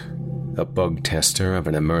protagonist, a bug tester of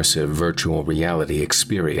an immersive virtual reality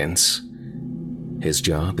experience, his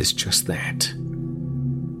job is just that.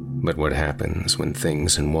 But what happens when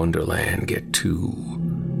things in Wonderland get too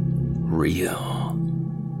real?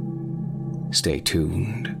 Stay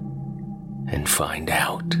tuned and find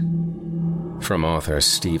out. From author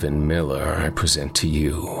Stephen Miller, I present to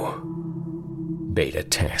you Beta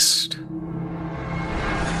Test.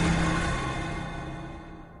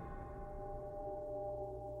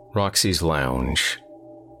 Roxy's Lounge.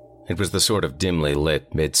 It was the sort of dimly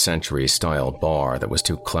lit, mid-century style bar that was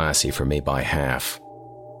too classy for me by half.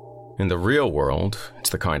 In the real world, it's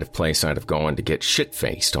the kind of place I'd have gone to get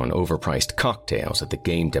shit-faced on overpriced cocktails at the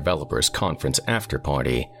Game Developers Conference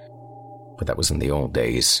after-party. But that was in the old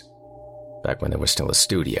days, back when there was still a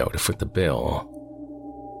studio to foot the bill.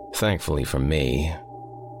 Thankfully for me,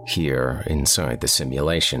 here, inside the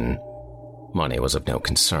simulation, money was of no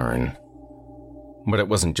concern. But it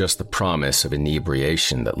wasn't just the promise of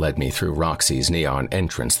inebriation that led me through Roxy's neon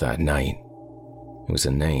entrance that night. It was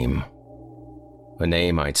a name. A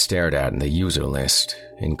name I'd stared at in the user list,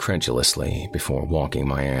 incredulously, before walking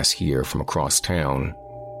my ass here from across town.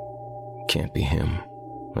 Can't be him,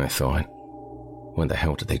 I thought. When the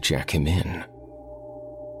hell did they jack him in?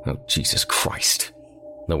 Oh, Jesus Christ.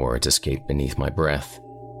 The words escaped beneath my breath.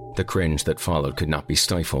 The cringe that followed could not be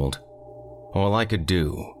stifled. All I could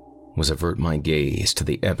do was avert my gaze to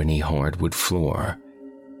the ebony hardwood floor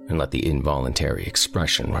and let the involuntary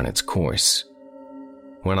expression run its course.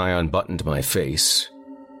 When I unbuttoned my face,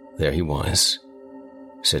 there he was,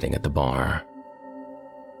 sitting at the bar.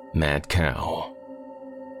 Mad Cow.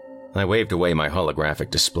 I waved away my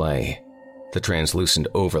holographic display. The translucent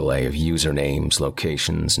overlay of usernames,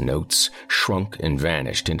 locations, notes shrunk and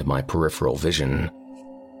vanished into my peripheral vision.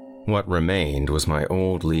 What remained was my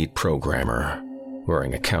old lead programmer,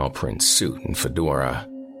 wearing a cow print suit and fedora.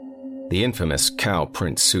 The infamous cow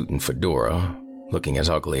print suit and fedora, looking as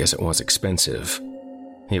ugly as it was expensive.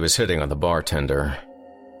 He was hitting on the bartender.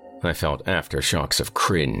 I felt aftershocks of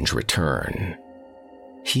cringe return.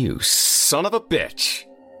 "You son of a bitch,"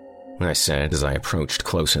 I said as I approached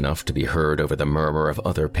close enough to be heard over the murmur of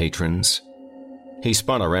other patrons. He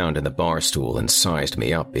spun around in the bar stool and sized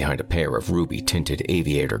me up behind a pair of ruby-tinted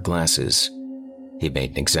aviator glasses. He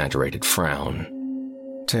made an exaggerated frown.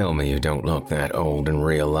 "Tell me you don't look that old in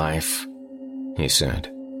real life," he said.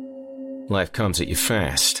 "Life comes at you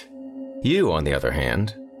fast. You, on the other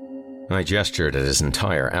hand," I gestured at his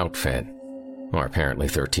entire outfit, "are apparently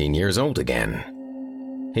 13 years old again."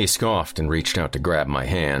 He scoffed and reached out to grab my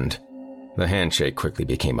hand. The handshake quickly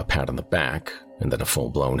became a pat on the back, and then a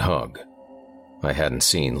full-blown hug. I hadn't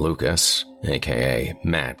seen Lucas, aka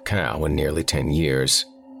Mad Cow, in nearly 10 years.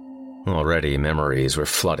 Already memories were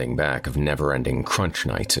flooding back of never-ending crunch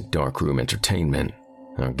nights at Darkroom Entertainment,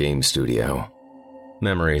 our game studio.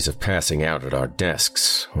 Memories of passing out at our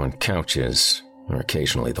desks, on couches, or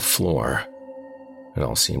occasionally the floor. It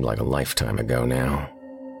all seemed like a lifetime ago now.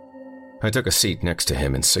 I took a seat next to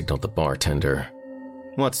him and signaled the bartender.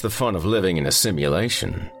 "What's the fun of living in a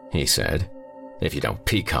simulation," he said, "if you don't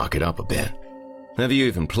peacock it up a bit? Have you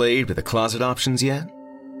even played with the closet options yet?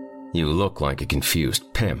 You look like a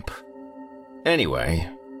confused pimp. Anyway,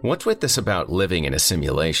 what's with this about living in a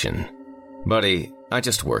simulation? Buddy, I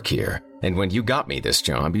just work here, and when you got me this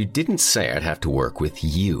job, you didn't say I'd have to work with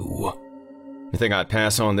you. You think I'd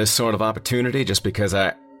pass on this sort of opportunity just because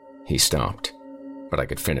He stopped, but I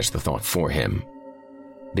could finish the thought for him.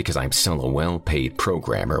 Because I'm still a well-paid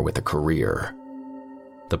programmer with a career.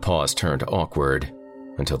 The pause turned awkward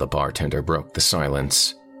until the bartender broke the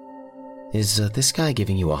silence. "Is this guy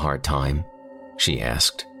giving you a hard time?" she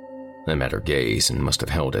asked. I met her gaze and must have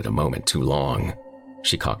held it a moment too long.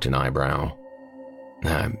 She cocked an eyebrow.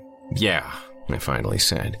 Yeah, I finally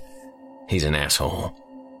said. "He's an asshole."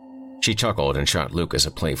 She chuckled and shot Lucas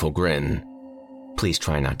a playful grin. "Please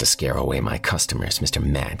try not to scare away my customers, Mr.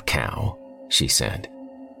 Mad Cow," she said.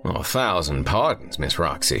 "Oh, 1,000 pardons, Miss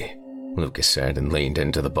Roxy," Lucas said and leaned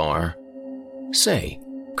into the bar. "Say,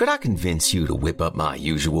 could I convince you to whip up my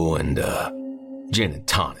usual and, gin and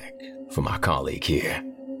tonic for my colleague here?"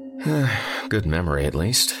 Good memory, at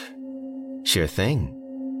least. "Sure thing.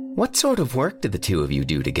 What sort of work did the two of you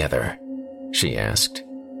do together?" she asked.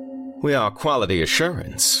 "We are quality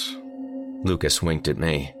assurance." Lucas winked at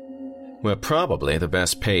me. "We're probably the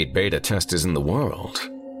best paid beta testers in the world.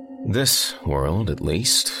 This world, at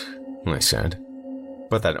least," I said.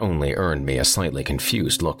 But that only earned me a slightly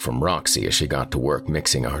confused look from Roxy as she got to work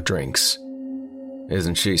mixing our drinks.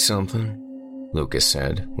 "Isn't she something?" Lucas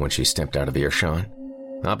said when she stepped out of earshot.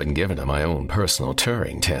 "I've been giving her my own personal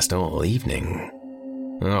Turing test all evening."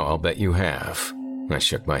 "Oh, I'll bet you have." I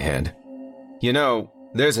shook my head. "You know,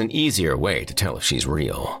 there's an easier way to tell if she's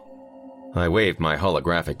real." I waved my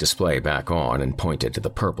holographic display back on and pointed to the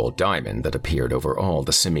purple diamond that appeared over all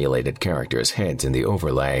the simulated characters' heads in the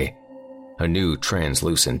overlay. A new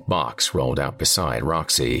translucent box rolled out beside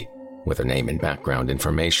Roxy, with her name and background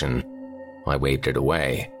information. I waved it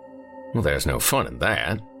away. "Well, there's no fun in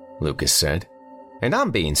that," Lucas said. "And I'm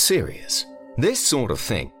being serious. This sort of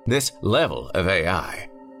thing, this level of AI,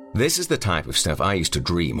 this is the type of stuff I used to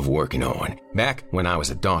dream of working on, back when I was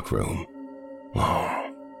a darkroom. Oh,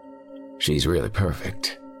 she's really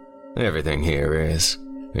perfect. Everything here is,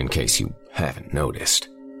 in case you haven't noticed.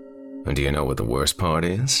 And do you know what the worst part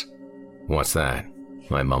is?" "What's that?"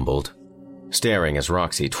 I mumbled, staring as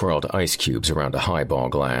Roxy twirled ice cubes around a highball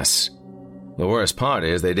glass. "The worst part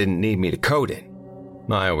is they didn't need me to code it.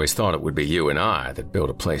 I always thought it would be you and I that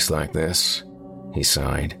built a place like this," he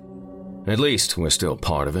sighed. "At least we're still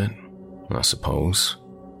part of it, I suppose."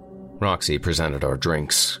 Roxy presented our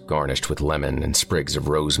drinks, garnished with lemon and sprigs of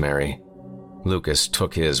rosemary. Lucas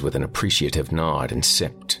took his with an appreciative nod and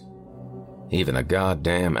sipped. "Even the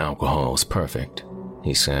goddamn alcohol's perfect,"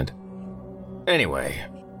 he said. "Anyway,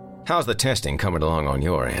 how's the testing coming along on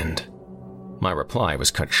your end?" My reply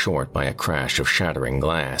was cut short by a crash of shattering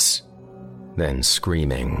glass. Then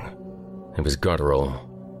screaming. It was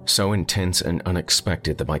guttural, so intense and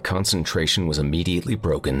unexpected that my concentration was immediately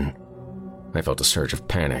broken. I felt a surge of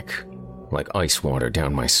panic, like ice water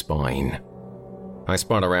down my spine. I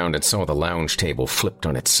spun around and saw the lounge table flipped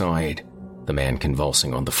on its side, the man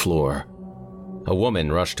convulsing on the floor. A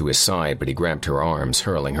woman rushed to his side, but he grabbed her arms,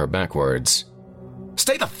 hurling her backwards.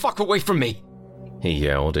 "Stay the fuck away from me!" he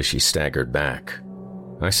yelled as she staggered back.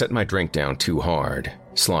 I set my drink down too hard,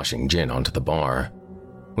 sloshing gin onto the bar.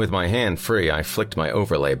 With my hand free, I flicked my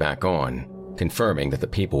overlay back on, confirming that the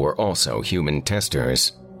people were also human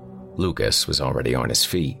testers. Lucas was already on his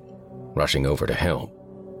feet, rushing over to help.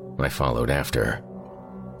 I followed after.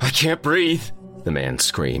 "I can't breathe," the man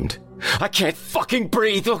screamed. "I can't fucking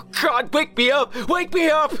breathe! Oh God, wake me up! Wake me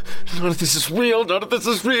up! None of this is real, none of this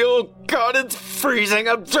is real! God, it's freezing!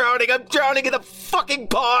 I'm drowning in the fucking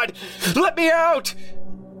pod! Let me out!"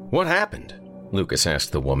 "What happened?" Lucas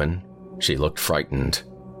asked the woman. She looked frightened.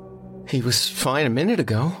 "He was fine a minute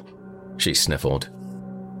ago," she sniffled.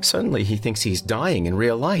 "Suddenly he thinks he's dying in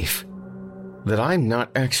real life. That I'm not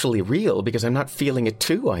actually real because I'm not feeling it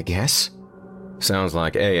too, I guess." "Sounds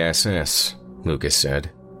like ASS," Lucas said,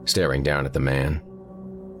 staring down at the man.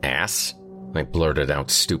 "Ass?" I blurted out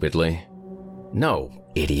stupidly. "No,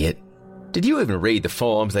 idiot. Did you even read the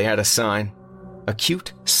forms they had us sign?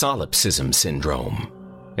 Acute solipsism syndrome.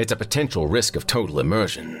 It's a potential risk of total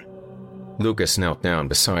immersion." Lucas knelt down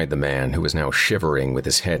beside the man, who was now shivering with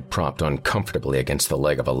his head propped uncomfortably against the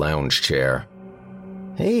leg of a lounge chair.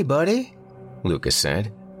 "Hey, buddy," Lucas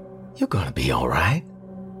said. "You're gonna be all right.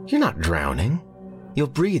 You're not drowning. You're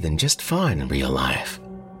breathing just fine in real life.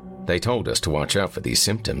 They told us to watch out for these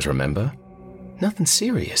symptoms, remember? Nothing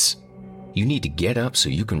serious. You need to get up so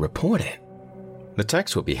you can report it." "The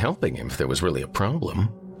text would be helping him if there was really a problem,"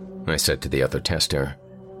 I said to the other tester.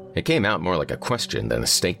 It came out more like a question than a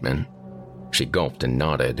statement. She gulped and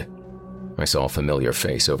nodded. I saw a familiar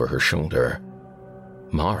face over her shoulder.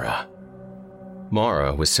 Mara.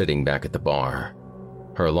 Mara was sitting back at the bar.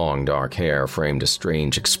 Her long dark hair framed a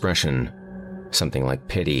strange expression, something like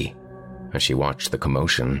pity, as she watched the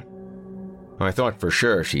commotion. I thought for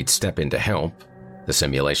sure she'd step in to help. The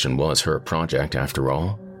simulation was her project, after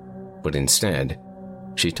all. But instead,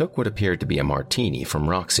 She took what appeared to be a martini from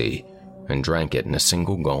Roxy and drank it in a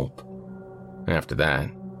single gulp. After that,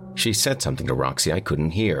 she said something to Roxy I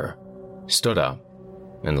couldn't hear, stood up,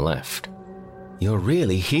 and left. "You're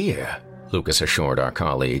really here," Lucas assured our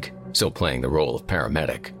colleague, still playing the role of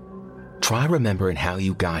paramedic. "Try remembering how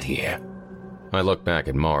you got here." I looked back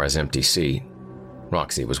at Mara's empty seat.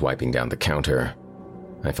 Roxy was wiping down the counter.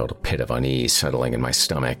 I felt a pit of unease settling in my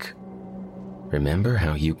stomach. "Remember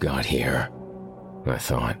how you got here," I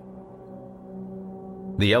thought.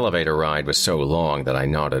 The elevator ride was so long that I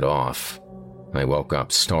nodded off. I woke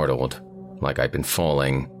up startled, like I'd been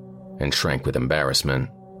falling, and shrank with embarrassment.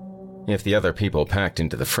 If the other people packed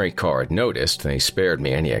into the freight car had noticed, they spared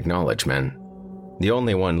me any acknowledgement. The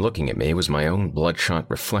only one looking at me was my own bloodshot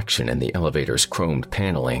reflection in the elevator's chromed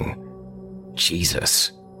paneling.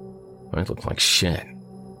 Jesus, I looked like shit.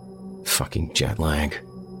 Fucking jet lag.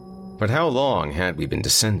 But how long had we been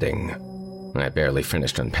descending? I had barely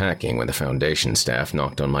finished unpacking when the Foundation staff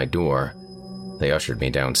knocked on my door. They ushered me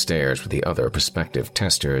downstairs with the other prospective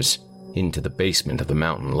testers into the basement of the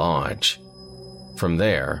mountain lodge. From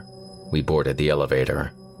there, we boarded the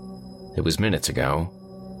elevator. It was minutes ago,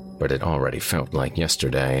 but it already felt like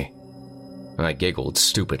yesterday. I giggled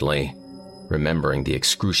stupidly, remembering the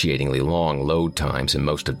excruciatingly long load times in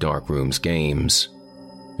most of Darkroom's games.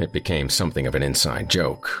 It became something of an inside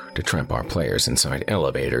joke to trap our players inside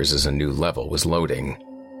elevators as a new level was loading.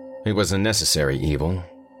 It was a necessary evil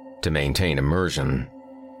to maintain immersion.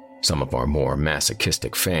 Some of our more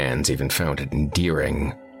masochistic fans even found it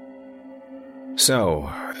endearing. "So,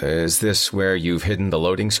 is this where you've hidden the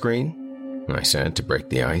loading screen?" I said to break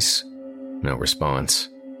the ice. No response.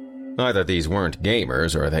 Either these weren't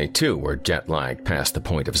gamers or they too were jet-lagged past the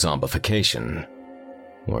point of zombification.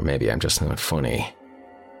 Or maybe I'm just not funny.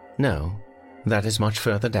 "No, that is much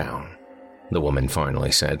further down," the woman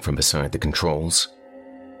finally said from beside the controls.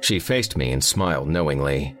 She faced me and smiled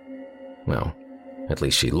knowingly. Well, at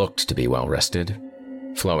least she looked to be well rested.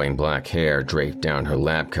 Flowing black hair draped down her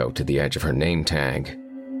lab coat to the edge of her name tag.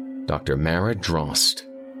 Dr. Mara Drost.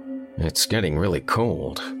 "It's getting really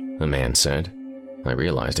cold," the man said. I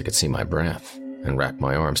realized I could see my breath and wrapped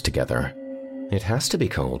my arms together. "It has to be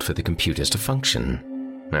cold for the computers to function,"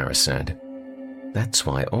 Mara said. "That's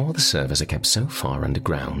why all the servers are kept so far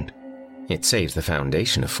underground. It saves the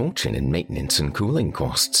Foundation a fortune in maintenance and cooling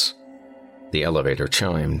costs." The elevator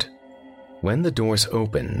chimed. When the doors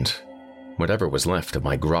opened, whatever was left of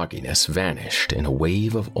my grogginess vanished in a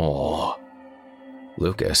wave of awe.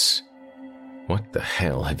 "Lucas, what the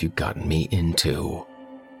hell have you gotten me into?"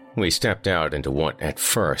 We stepped out into what at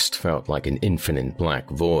first felt like an infinite black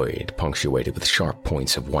void punctuated with sharp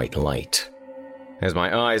points of white light. As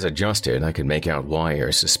my eyes adjusted, I could make out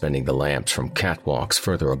wires suspending the lamps from catwalks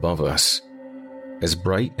further above us. As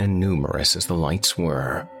bright and numerous as the lights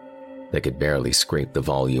were, they could barely scrape the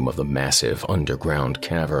volume of the massive underground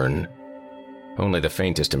cavern. Only the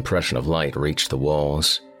faintest impression of light reached the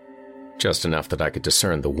walls, just enough that I could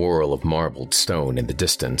discern the whirl of marbled stone in the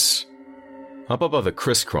distance. Up above the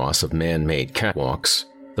crisscross of man-made catwalks,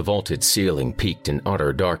 the vaulted ceiling peaked in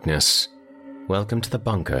utter darkness. "Welcome to the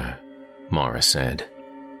bunker," Mara said.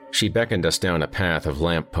 She beckoned us down a path of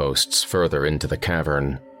lampposts further into the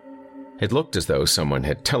cavern. It looked as though someone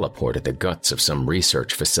had teleported the guts of some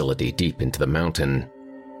research facility deep into the mountain.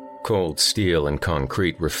 Cold steel and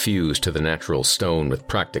concrete refused to the natural stone with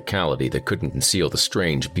practicality that couldn't conceal the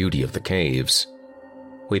strange beauty of the caves.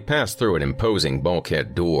 We passed through an imposing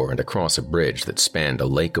bulkhead door and across a bridge that spanned a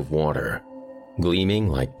lake of water, gleaming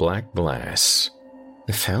like black glass.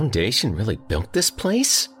 "The Foundation really built this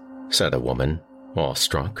place?" said a woman,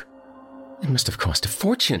 awestruck. "It must have cost a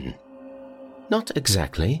fortune." "Not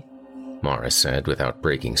exactly," Mara said without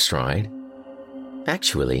breaking stride.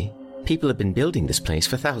 "Actually, people have been building this place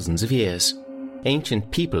for thousands of years.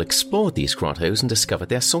 Ancient people explored these grottos and discovered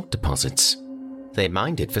their salt deposits. They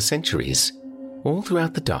mined it for centuries, all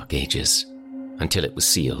throughout the Dark Ages, until it was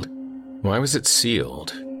sealed." "Why was it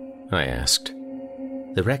sealed?" I asked.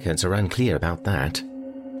 "The records are unclear about that.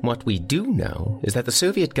 What we do know is that the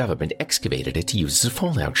Soviet government excavated it to use as a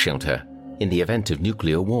fallout shelter in the event of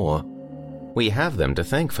nuclear war. We have them to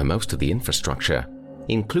thank for most of the infrastructure,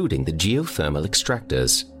 including the geothermal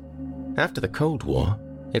extractors. After the Cold War,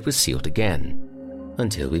 it was sealed again,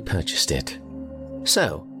 until we purchased it.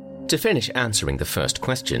 So, to finish answering the first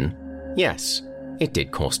question, yes, it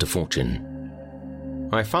did cost a fortune."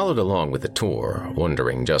 I followed along with the tour,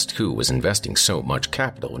 wondering just who was investing so much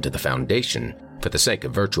capital into the Foundation for the sake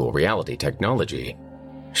of virtual reality technology.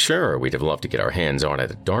 Sure, we'd have loved to get our hands on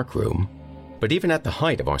it at Darkroom, but even at the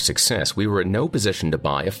height of our success, we were in no position to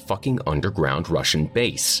buy a fucking underground Russian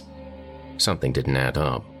base. Something didn't add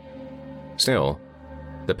up. Still,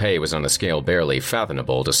 the pay was on a scale barely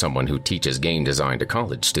fathomable to someone who teaches game design to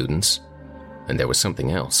college students. And there was something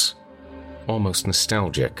else, almost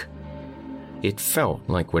nostalgic. It felt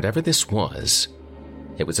like whatever this was,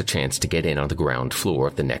 it was a chance to get in on the ground floor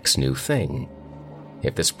of the next new thing.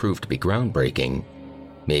 If this proved to be groundbreaking,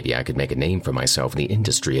 maybe I could make a name for myself in the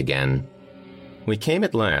industry again. We came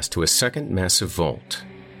at last to a second massive vault,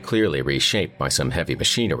 clearly reshaped by some heavy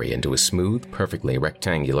machinery into a smooth, perfectly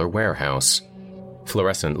rectangular warehouse.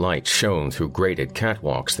 Fluorescent light shone through grated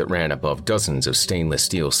catwalks that ran above dozens of stainless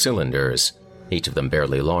steel cylinders, each of them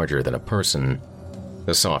barely larger than a person.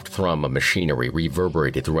 The soft thrum of machinery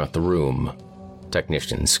reverberated throughout the room.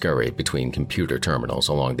 Technicians scurried between computer terminals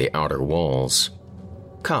along the outer walls.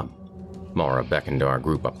 "Come." Mara beckoned our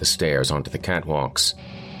group up the stairs onto the catwalks.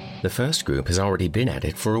 "The first group has already been at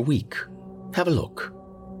it for a week. Have a look.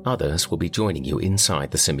 Others will be joining you inside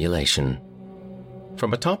the simulation."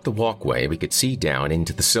 From atop the walkway, we could see down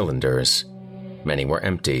into the cylinders. Many were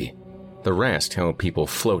empty. The rest held people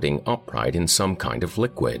floating upright in some kind of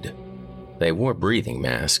liquid. They wore breathing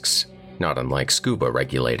masks, not unlike scuba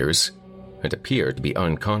regulators, and appeared to be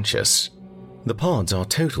unconscious. "The pods are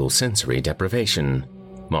total sensory deprivation,"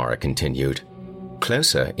 Mara continued.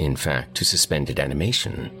 "Closer, in fact, to suspended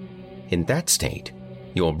animation. In that state,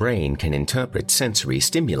 your brain can interpret sensory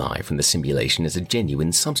stimuli from the simulation as a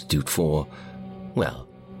genuine substitute for, well,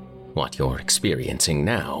 what you're experiencing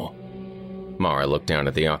now." Mara looked down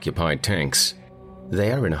at the occupied tanks.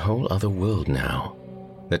 "They are in a whole other world now.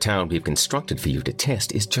 The town we've constructed for you to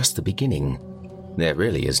test is just the beginning. There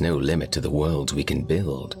really is no limit to the worlds we can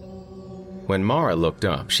build." When Mara looked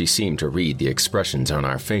up, she seemed to read the expressions on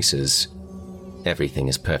our faces. "Everything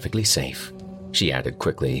is perfectly safe," she added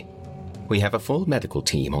quickly. "We have a full medical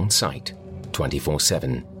team on site,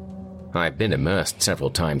 24/7. I've been immersed several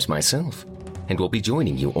times myself, and will be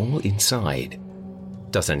joining you all inside.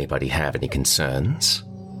 Does anybody have any concerns?"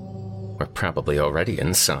 "We're probably already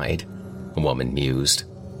inside," a woman mused.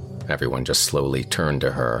 Everyone just slowly turned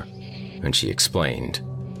to her, and she explained.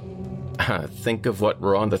 "Think of what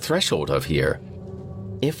we're on the threshold of here.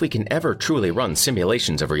 If we can ever truly run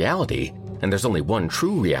simulations of reality, and there's only one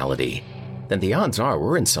true reality, then the odds are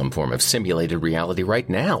we're in some form of simulated reality right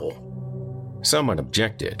now." Someone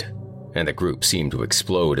objected, and the group seemed to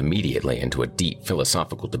explode immediately into a deep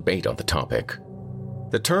philosophical debate on the topic.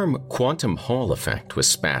 The term quantum Hall effect was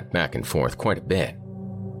spat back and forth quite a bit.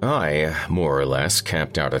 I, more or less,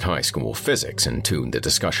 capped out at high school physics and tuned the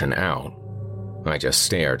discussion out. I just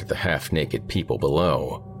stared at the half-naked people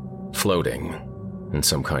below, floating in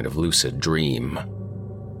some kind of lucid dream.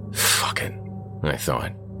 Fuck it, I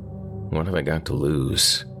thought. What have I got to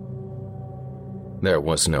lose? There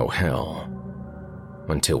was no hell.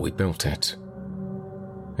 Until we built it.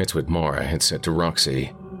 It's what Mara had said to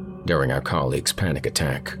Roxy during our colleague's panic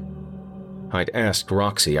attack. I'd asked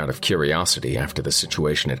Roxy out of curiosity after the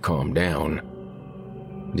situation had calmed down.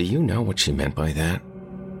 "Do you know what she meant by that?"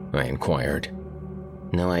 I inquired.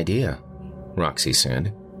 "No idea," Roxy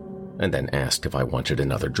said, and then asked if I wanted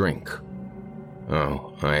another drink.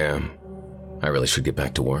 "Oh, I really should get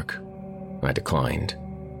back to work." I declined.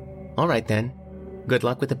 "All right then. Good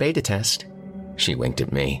luck with the beta test." She winked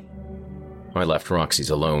at me. I left Roxy's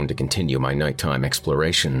alone to continue my nighttime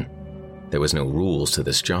exploration. There was no rules to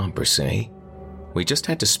this job per se. We just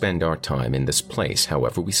had to spend our time in this place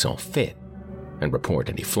however we saw fit, and report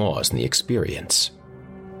any flaws in the experience.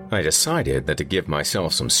 I decided that to give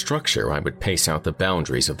myself some structure, I would pace out the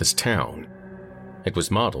boundaries of this town. It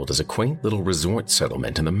was modeled as a quaint little resort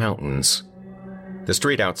settlement in the mountains. The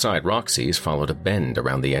street outside Roxy's followed a bend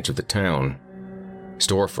around the edge of the town.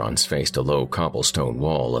 Storefronts faced a low cobblestone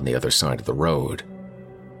wall on the other side of the road.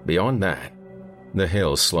 Beyond that, the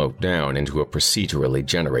hill sloped down into a procedurally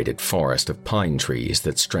generated forest of pine trees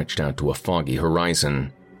that stretched out to a foggy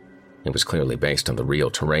horizon. It was clearly based on the real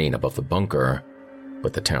terrain above the bunker,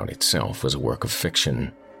 but the town itself was a work of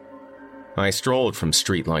fiction. I strolled from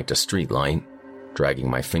streetlight to streetlight, dragging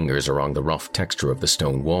my fingers along the rough texture of the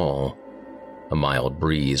stone wall. A mild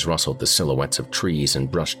breeze rustled the silhouettes of trees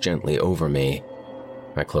and brushed gently over me.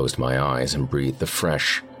 I closed my eyes and breathed the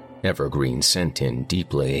fresh, evergreen scent in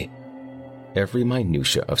deeply. Every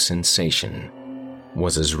minutia of sensation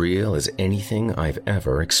was as real as anything I've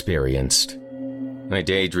ever experienced. I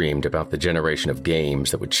daydreamed about the generation of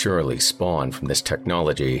games that would surely spawn from this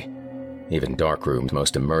technology. Even Darkroom's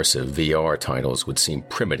most immersive VR titles would seem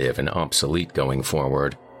primitive and obsolete going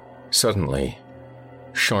forward. Suddenly,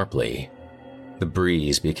 sharply, the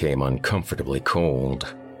breeze became uncomfortably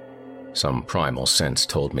cold. Some primal sense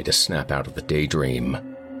told me to snap out of the daydream.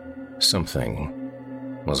 Something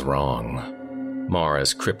was wrong.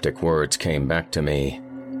 Mara's cryptic words came back to me.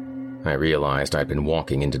 I realized I'd been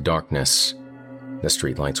walking into darkness. The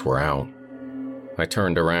streetlights were out. I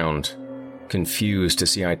turned around, confused to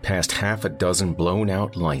see I'd passed half a dozen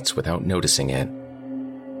blown-out lights without noticing it.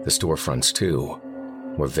 The storefronts, too,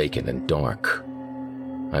 were vacant and dark.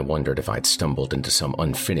 I wondered if I'd stumbled into some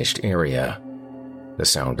unfinished area. The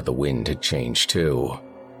sound of the wind had changed, too.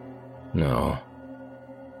 No,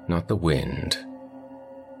 not the wind.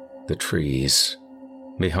 The trees.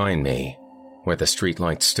 Behind me, where the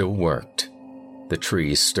streetlights still worked, the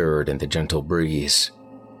trees stirred in the gentle breeze.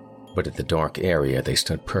 But in the dark area, they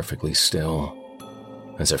stood perfectly still,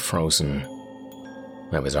 as if frozen.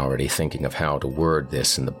 I was already thinking of how to word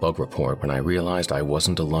this in the bug report when I realized I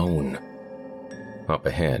wasn't alone. Up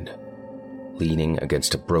ahead, leaning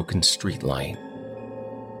against a broken streetlight,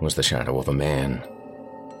 was the shadow of a man.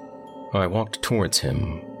 I walked towards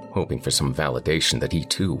him, hoping for some validation that he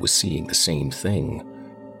too was seeing the same thing,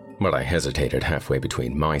 but I hesitated halfway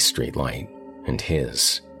between my streetlight and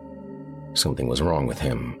his. Something was wrong with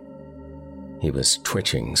him. He was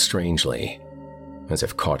twitching strangely, as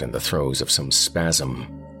if caught in the throes of some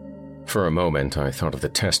spasm. For a moment, I thought of the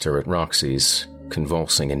tester at Roxy's,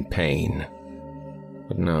 convulsing in pain.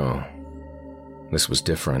 But no, this was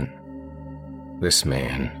different. This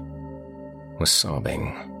man was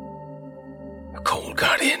sobbing. "A cold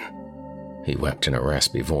got in," he wept in a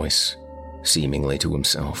raspy voice, seemingly to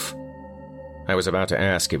himself. I was about to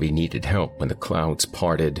ask if he needed help when the clouds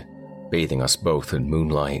parted, bathing us both in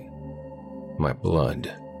moonlight. My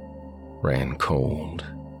blood ran cold.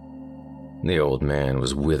 The old man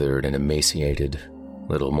was withered and emaciated,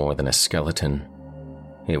 little more than a skeleton.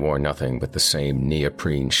 He wore nothing but the same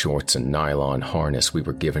neoprene shorts and nylon harness we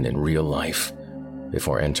were given in real life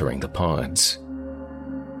before entering the pods.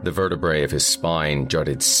 The vertebrae of his spine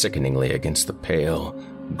jutted sickeningly against the pale,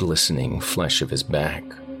 glistening flesh of his back.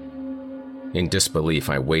 In disbelief,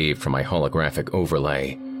 I waved for my holographic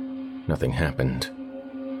overlay. Nothing happened.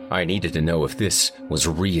 I needed to know if this was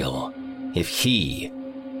real, if he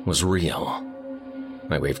was real.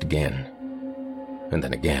 I waved again, and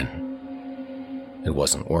then again. It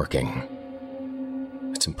wasn't working.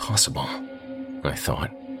 It's impossible, I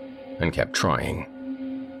thought, and kept trying.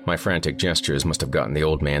 My frantic gestures must have gotten the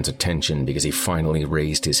old man's attention because he finally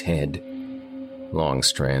raised his head. Long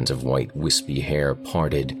strands of white wispy hair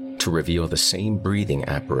parted to reveal the same breathing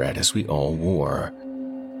apparatus we all wore.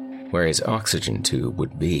 Where his oxygen tube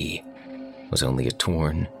would be was only a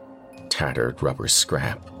torn, tattered rubber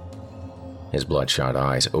scrap. His bloodshot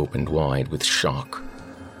eyes opened wide with shock.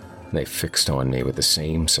 They fixed on me with the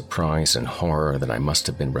same surprise and horror that I must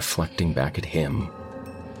have been reflecting back at him.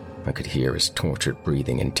 I could hear his tortured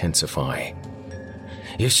breathing intensify.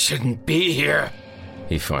 "You shouldn't be here,"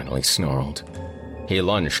 he finally snarled. He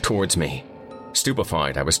lunged towards me.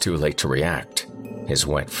 Stupefied, I was too late to react. His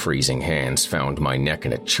wet, freezing hands found my neck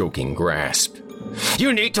in a choking grasp.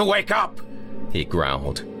 "You need to wake up!" he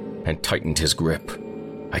growled, and tightened his grip.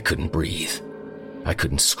 I couldn't breathe. I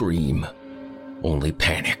couldn't scream. Only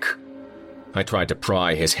panic. I tried to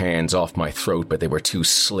pry his hands off my throat, but they were too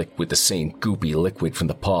slick with the same goopy liquid from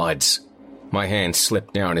the pods. My hand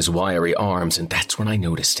slipped down his wiry arms, and that's when I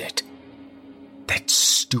noticed it. That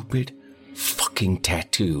stupid fucking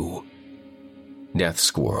tattoo. Death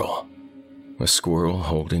Squirrel. A squirrel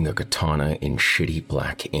holding a katana in shitty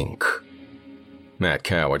black ink. That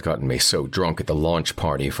cow had gotten me so drunk at the launch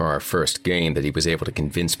party for our first game that he was able to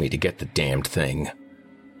convince me to get the damned thing.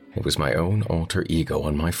 It was my own alter ego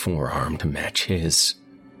on my forearm to match his.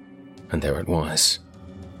 And there it was,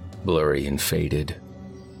 blurry and faded,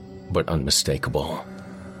 but unmistakable,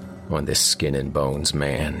 on this skin and bones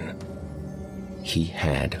man. He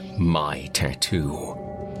had my tattoo.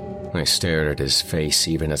 I stared at his face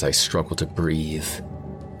even as I struggled to breathe.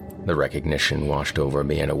 The recognition washed over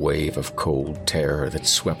me in a wave of cold terror that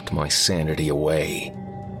swept my sanity away.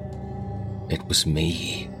 It was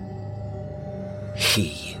me.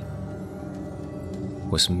 He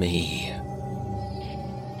was me.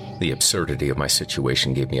 The absurdity of my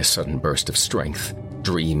situation gave me a sudden burst of strength,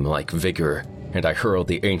 dream-like vigor, and I hurled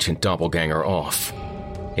the ancient doppelganger off.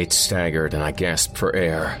 It staggered and I gasped for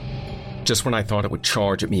air. Just when I thought it would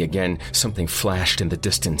charge at me again, something flashed in the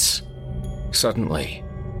distance. Suddenly,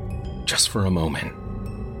 just for a moment,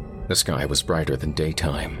 the sky was brighter than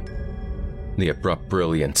daytime. The abrupt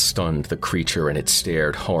brilliance stunned the creature and it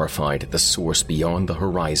stared horrified at the source beyond the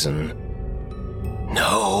horizon.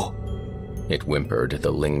 "No!" It whimpered at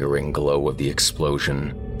the lingering glow of the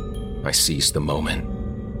explosion. I seized the moment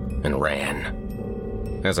and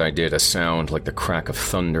ran. As I did, a sound like the crack of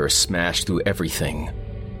thunder smashed through everything.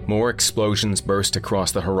 More explosions burst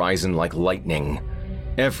across the horizon like lightning.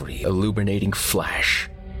 Every illuminating flash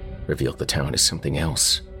revealed the town as something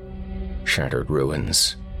else. Shattered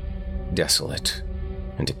ruins, desolate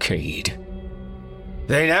and decayed.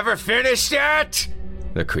 "They never finished yet!"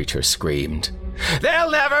 the creature screamed.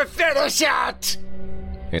 "They'll never finish it!"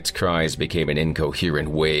 Its cries became an incoherent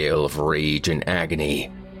wail of rage and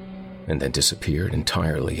agony, and then disappeared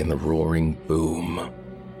entirely in the roaring boom.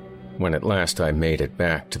 When at last I made it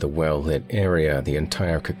back to the well-lit area, the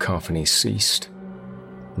entire cacophony ceased.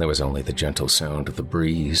 There was only the gentle sound of the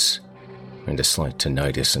breeze and a slight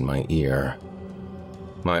tinnitus in my ear.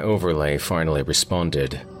 My overlay finally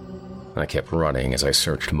responded. I kept running as I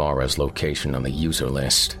searched Mara's location on the user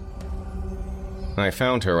list. I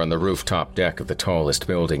found her on the rooftop deck of the tallest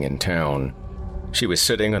building in town. She was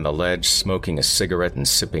sitting on the ledge, smoking a cigarette and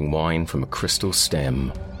sipping wine from a crystal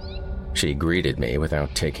stem. She greeted me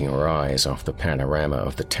without taking her eyes off the panorama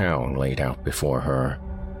of the town laid out before her.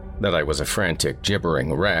 That I was a frantic,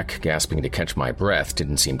 gibbering wreck, gasping to catch my breath,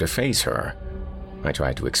 didn't seem to faze her. I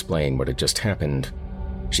tried to explain what had just happened.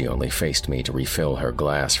 She only faced me to refill her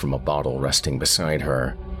glass from a bottle resting beside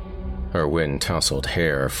her. Her wind-tousled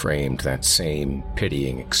hair framed that same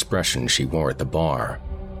pitying expression she wore at the bar.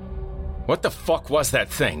 "What the fuck was that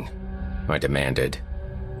thing?" I demanded.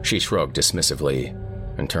 She shrugged dismissively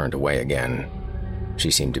and turned away again.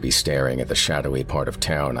 She seemed to be staring at the shadowy part of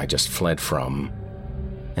town I just fled from.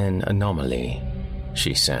 "An anomaly,"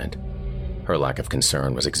 she said. Her lack of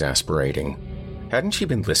concern was exasperating. Hadn't she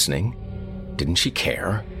been listening? Didn't she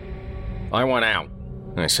care? "I want out,"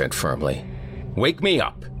 I said firmly. "Wake me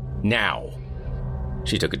up. Now."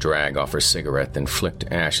 She took a drag off her cigarette, then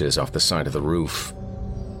flicked ashes off the side of the roof.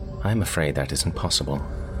 "I'm afraid that isn't possible,"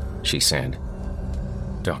 she said.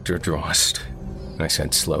 "Dr. Drost," I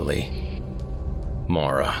said slowly.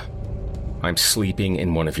 "Mara, I'm sleeping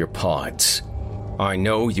in one of your pods. I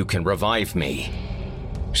know you can revive me."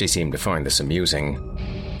 She seemed to find this amusing,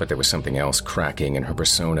 but there was something else cracking in her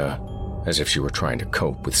persona, as if she were trying to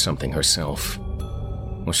cope with something herself.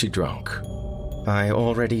 Was she drunk? "I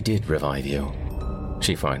already did revive you,"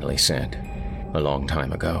 she finally said, "a long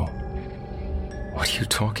time ago." "What are you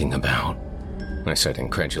talking about?" I said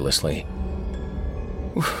incredulously.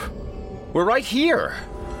 "We're right here.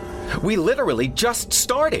 We literally just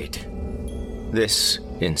started." "This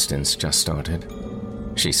instance just started,"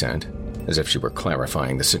 she said, as if she were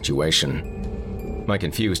clarifying the situation. My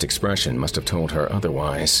confused expression must have told her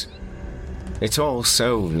otherwise. "It's all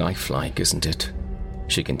so lifelike, isn't it?"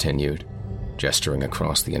 she continued, gesturing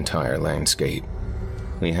across the entire landscape.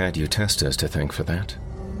 "We had you testers to thank for that.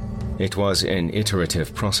 It was an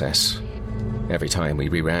iterative process. Every time we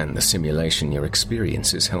reran the simulation, your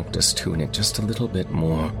experiences helped us tune it just a little bit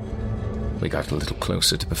more. We got a little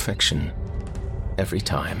closer to perfection. Every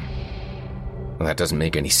time." "Well, that doesn't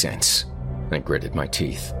make any sense." I gritted my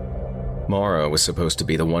teeth. Mara was supposed to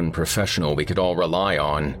be the one professional we could all rely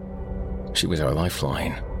on. She was our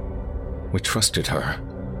lifeline. We trusted her.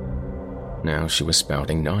 Now she was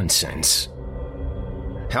spouting nonsense.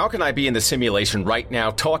 "How can I be in the simulation right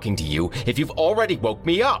now talking to you if you've already woke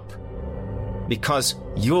me up?" "Because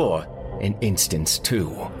you're an instance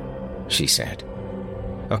too," she said.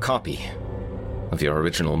 "A copy of your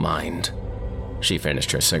original mind." She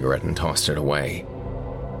finished her cigarette and tossed it away.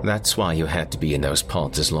 "That's why you had to be in those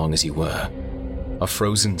pods as long as you were. A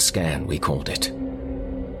frozen scan, we called it."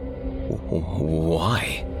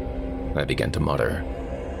 "Why?" I began to mutter,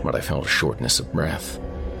 but I felt a shortness of breath.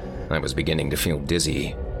 I was beginning to feel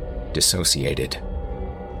dizzy, dissociated.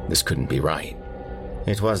 This couldn't be right.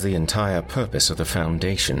 "It was the entire purpose of the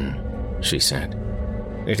Foundation," she said.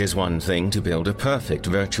 "It is one thing to build a perfect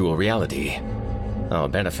virtual reality. Our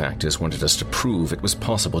benefactors wanted us to prove it was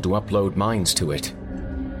possible to upload minds to it.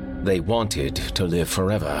 They wanted to live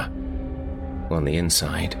forever. On the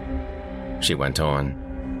inside," she went on,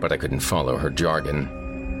 but I couldn't follow her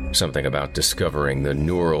jargon. Something about discovering the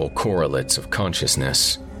neural correlates of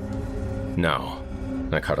consciousness. "No,"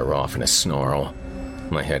 I cut her off in a snarl.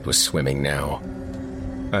 My head was swimming now.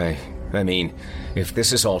 I mean, if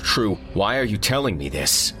this is all true, why are you telling me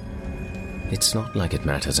this?" "It's not like it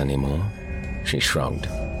matters anymore," she shrugged.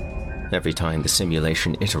 "Every time the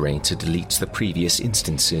simulation iterates, it deletes the previous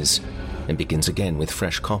instances and begins again with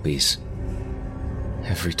fresh copies."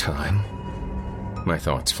 "Every time?" My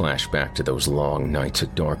thoughts flashed back to those long nights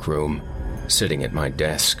at Darkroom, sitting at my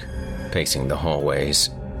desk, pacing the hallways,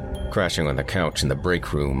 crashing on the couch in the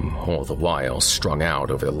break room, all the while strung out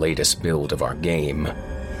over the latest build of our game.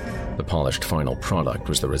 The polished final product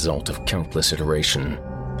was the result of countless iteration,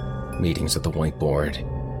 meetings at the whiteboard,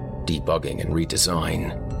 debugging and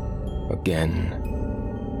redesign, again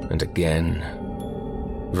and again,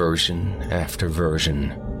 version after version.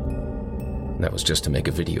 That was just to make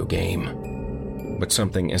a video game. But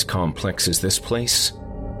something as complex as this place?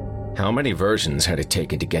 How many versions had it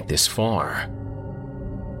taken to get this far?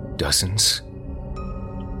 Dozens?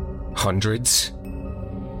 Hundreds?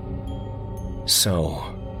 So,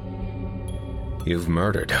 you've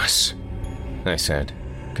murdered us, I said,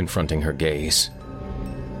 confronting her gaze.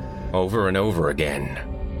 Over and over again.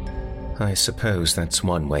 I suppose that's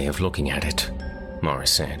one way of looking at it, Mara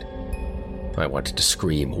said. I wanted to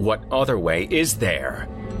scream, what other way is there?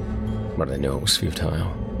 But I knew it was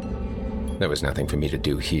futile. There was nothing for me to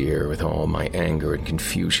do here with all my anger and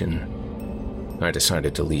confusion. I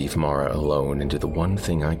decided to leave Mara alone and do the one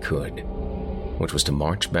thing I could, which was to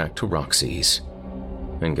march back to Roxy's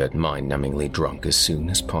and get mind-numbingly drunk as soon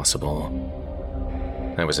as possible.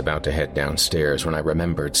 I was about to head downstairs when I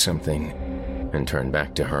remembered something and turned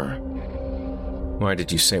back to her. Why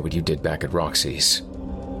did you say what you did back at Roxy's?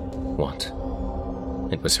 What?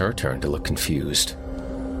 It was her turn to look confused.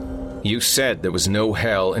 You said there was no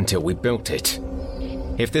hell until we built it.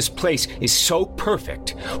 If this place is so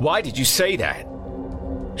perfect, why did you say that?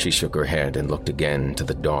 She shook her head and looked again to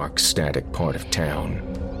the dark, static part of town.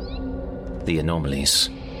 The anomalies,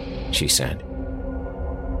 she said.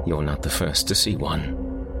 You're not the first to see one.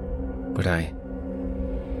 But I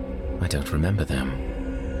don't remember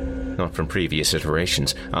them. Not from previous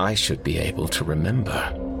iterations. I should be able to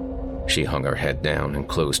remember. She hung her head down and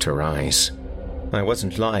closed her eyes. I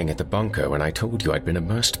wasn't lying at the bunker when I told you I'd been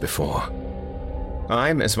immersed before.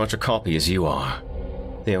 I'm as much a copy as you are.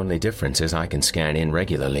 The only difference is I can scan in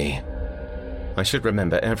regularly. I should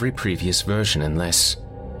remember every previous version unless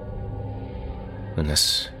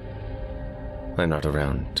I'm not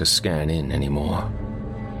around to scan in anymore.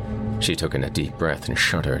 She took in a deep breath and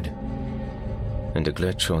shuddered. And a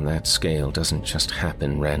glitch on that scale doesn't just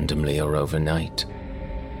happen randomly or overnight.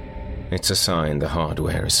 It's a sign the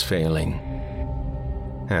hardware is failing.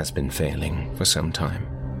 Has been failing for some time.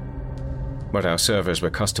 But our servers were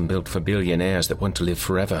custom-built for billionaires that want to live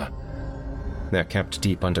forever. They're kept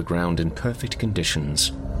deep underground in perfect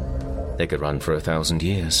conditions. They could run for 1,000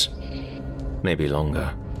 years. Maybe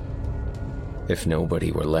longer. If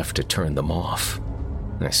nobody were left to turn them off,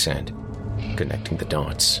 I said, connecting the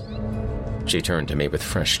dots. She turned to me with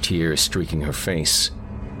fresh tears streaking her face.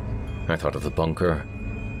 I thought of the bunker,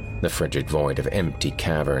 the frigid void of empty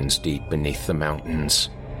caverns deep beneath the mountains.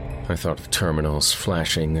 I thought of terminals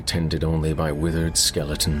flashing, attended only by withered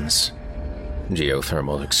skeletons.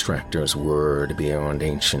 Geothermal extractors whirred beyond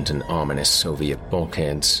ancient and ominous Soviet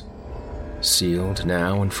bulkheads, sealed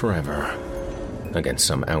now and forever against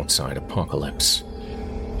some outside apocalypse.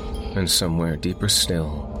 And somewhere deeper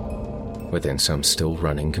still, within some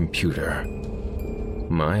still-running computer,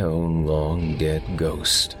 my own long-dead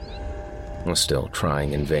ghost was still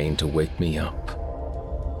trying in vain to wake me up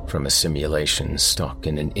from a simulation stuck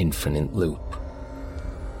in an infinite loop.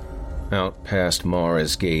 Out past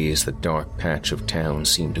Mara's gaze, the dark patch of town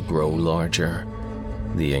seemed to grow larger,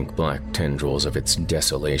 the ink-black tendrils of its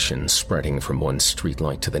desolation spreading from one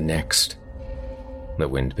streetlight to the next. The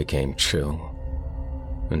wind became chill,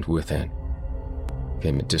 and with it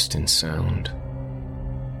came a distant sound.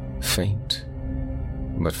 Faint,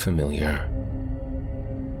 but familiar.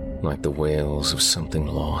 Like the wails of something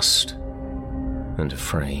lost and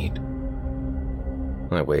afraid.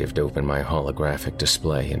 I waved open my holographic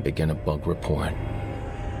display and began a bug report.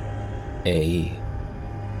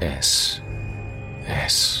 A-S-S.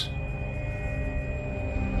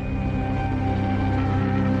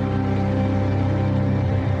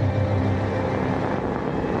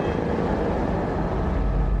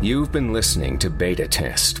 You've been listening to Beta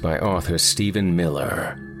Test by author Stephen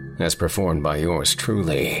Miller, as performed by yours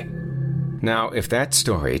truly. Now, if that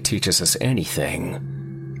story teaches us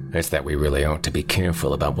anything, it's that we really ought to be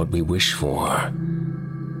careful about what we wish for.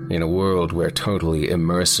 In a world where totally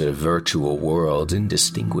immersive virtual worlds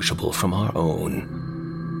indistinguishable from our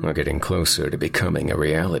own are getting closer to becoming a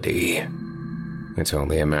reality, it's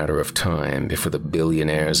only a matter of time before the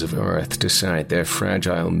billionaires of Earth decide their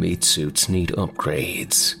fragile meat suits need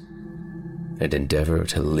upgrades and endeavor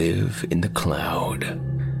to live in the cloud.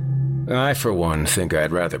 I, for one, think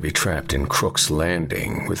I'd rather be trapped in Crook's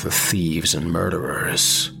Landing with the thieves and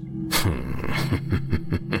murderers.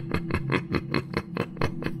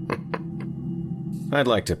 I'd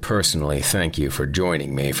like to personally thank you for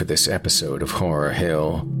joining me for this episode of Horror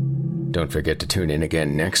Hill. Don't forget to tune in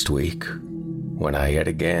again next week, when I yet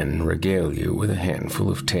again regale you with a handful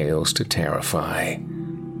of tales to terrify,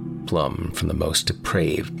 plumb from the most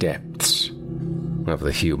depraved depths of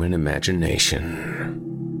the human imagination.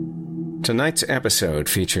 Tonight's episode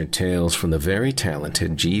featured tales from the very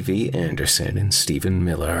talented G.V. Anderson and Stephen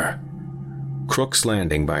Miller. Crook's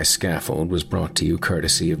Landing by Scaffold was brought to you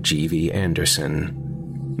courtesy of G.V.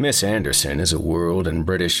 Anderson. Miss Anderson is a World and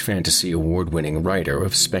British Fantasy Award-winning writer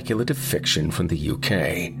of speculative fiction from the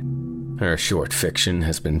UK. Her short fiction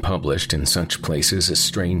has been published in such places as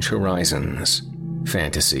Strange Horizons,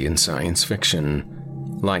 Fantasy and Science Fiction,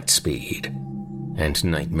 Lightspeed, and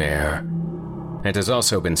Nightmare, and has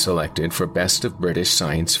also been selected for Best of British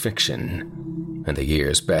Science Fiction and the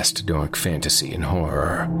year's Best Dark Fantasy and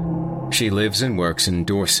Horror. She lives and works in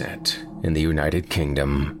Dorset, in the United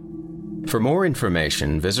Kingdom. For more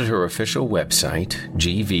information, visit her official website,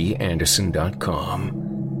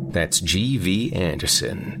 gvanderson.com. That's G.V.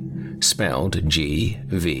 Anderson, spelled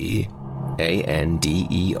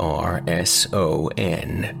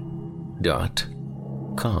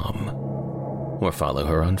GVAnderson.com. Or follow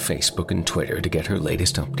her on Facebook and Twitter to get her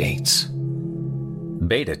latest updates.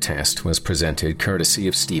 Beta Test was presented courtesy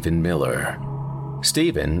of Stephen Miller.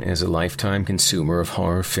 Stephen is a lifetime consumer of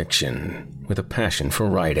horror fiction with a passion for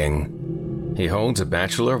writing. He holds a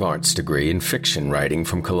Bachelor of Arts degree in fiction writing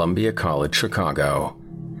from Columbia College, Chicago.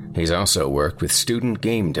 He's also worked with student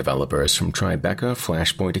game developers from Tribeca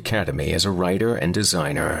Flashpoint Academy as a writer and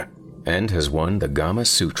designer, and has won the Gama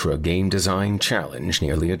Sutra Game Design Challenge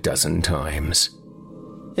nearly a dozen times.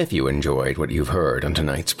 If you enjoyed what you've heard on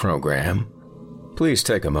tonight's program, please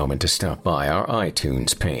take a moment to stop by our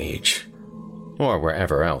iTunes page, or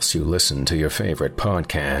wherever else you listen to your favorite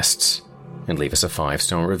podcasts, and leave us a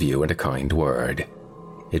 5-star review and a kind word.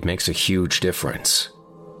 It makes a huge difference,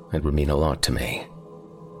 and would mean a lot to me.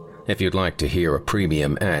 If you'd like to hear a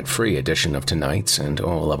premium ad-free edition of tonight's and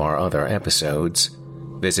all of our other episodes,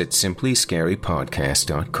 visit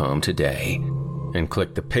simplyscarypodcast.com today and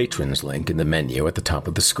click the Patrons link in the menu at the top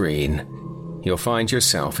of the screen. You'll find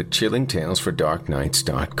yourself at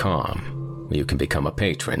chillingtalesfordarknights.com, where you can become a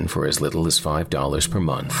patron for as little as $5 per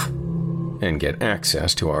month and get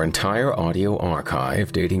access to our entire audio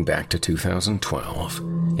archive dating back to 2012,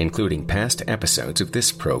 including past episodes of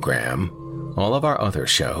this program, all of our other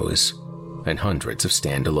shows, and hundreds of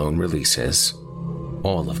standalone releases,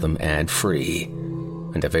 all of them ad-free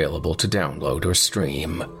and available to download or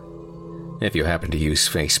stream. If you happen to use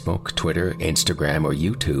Facebook, Twitter, Instagram, or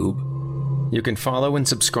YouTube, you can follow and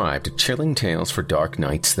subscribe to Chilling Tales for Dark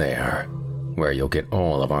Nights there, where you'll get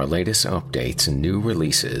all of our latest updates and new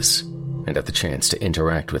releases, and have the chance to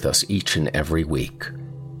interact with us each and every week.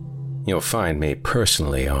 You'll find me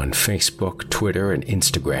personally on Facebook, Twitter, and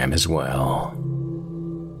Instagram as well.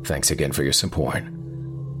 Thanks again for your support.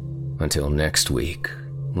 Until next week,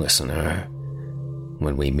 listener,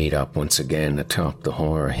 when we meet up once again atop the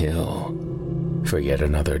horror hill for yet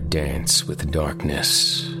another dance with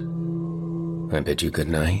darkness, I bid you good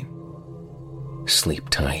night. Sleep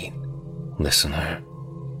tight, listener.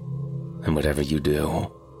 And whatever you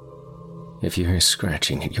do, if you hear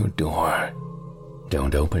scratching at your door,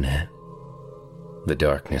 don't open it. The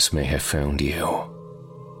darkness may have found you,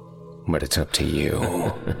 but it's up to you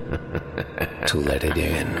to let it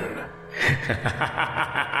in.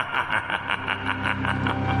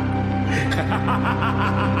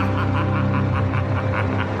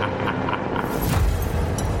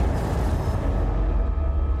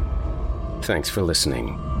 Thanks for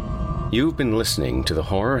listening. You've been listening to the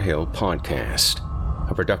Horror Hill Podcast,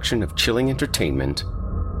 a production of Chilling Entertainment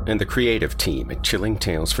and the creative team at Chilling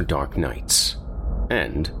Tales for Dark Nights,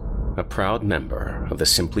 and a proud member of the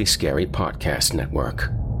Simply Scary Podcast Network.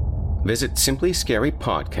 Visit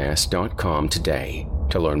simplyscarypodcast.com today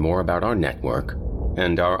to learn more about our network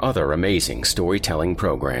and our other amazing storytelling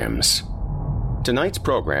programs. Tonight's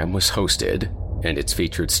program was hosted, and its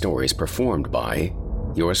featured stories performed by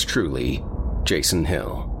yours truly, Jason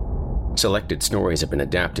Hill. Selected stories have been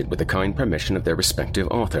adapted with the kind permission of their respective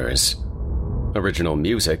authors. Original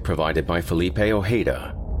music provided by Felipe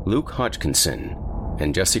Ojeda, Luke Hodgkinson,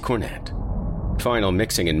 and Jesse Cornett. Final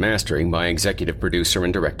mixing and mastering by executive producer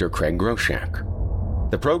and director Craig Groshak.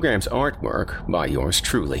 The program's artwork by yours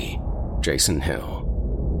truly, Jason Hill.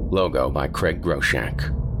 Logo by Craig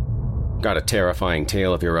Groshak. Got a terrifying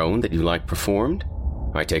tale of your own that you like performed?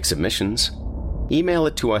 I take submissions. Email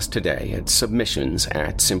it to us today at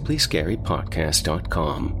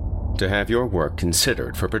submissions@simplyscarypodcast.com to have your work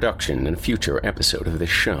considered for production in a future episode of this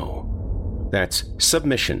show. That's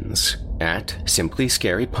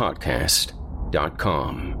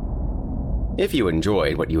submissions@simplyscarypodcast.com. If you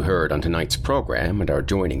enjoyed what you heard on tonight's program and are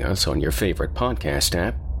joining us on your favorite podcast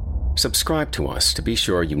app, subscribe to us to be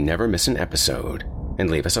sure you never miss an episode, and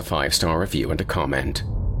leave us a 5-star review and a comment.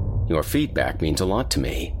 Your feedback means a lot to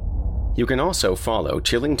me. You can also follow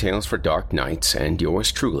Chilling Tales for Dark Nights and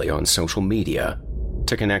yours truly on social media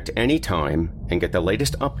to connect anytime and get the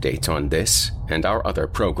latest updates on this and our other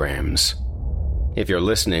programs. If you're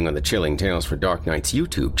listening on the Chilling Tales for Dark Nights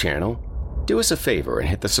YouTube channel, do us a favor and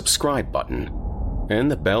hit the subscribe button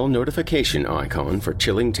and the bell notification icon for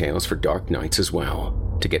Chilling Tales for Dark Nights as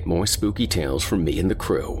well to get more spooky tales from me and the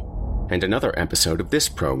crew, and another episode of this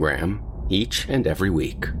program each and every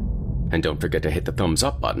week. And don't forget to hit the thumbs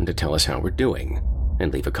up button to tell us how we're doing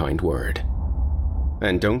and leave a kind word.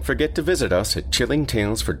 And don't forget to visit us at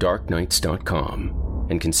chillingtalesfordarknights.com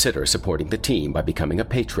and consider supporting the team by becoming a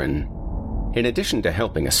patron. In addition to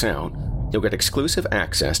helping us out, you'll get exclusive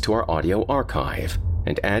access to our audio archive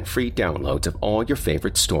and ad-free downloads of all your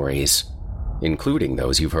favorite stories, including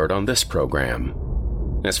those you've heard on this program.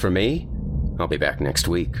 As for me, I'll be back next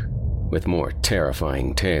week with more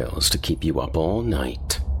terrifying tales to keep you up all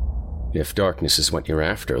night. If darkness is what you're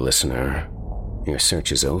after, listener, your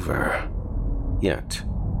search is over. Yet,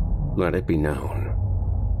 let it be known,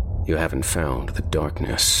 you haven't found the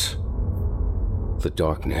darkness. The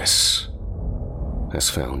darkness has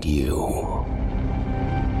found you.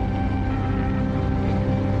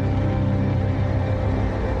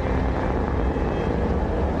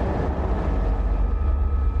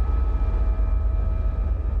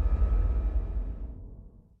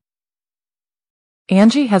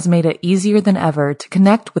 Angie has made it easier than ever to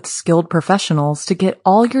connect with skilled professionals to get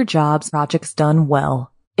all your jobs projects done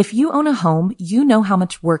well. If you own a home, you know how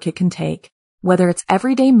much work it can take, whether it's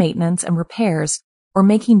everyday maintenance and repairs or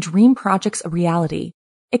making dream projects a reality.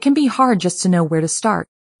 It can be hard just to know where to start,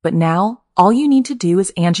 but now all you need to do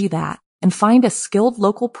is Angie that and find a skilled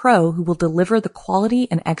local pro who will deliver the quality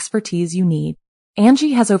and expertise you need.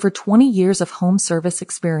 Angie has over 20 years of home service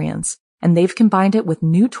experience, and they've combined it with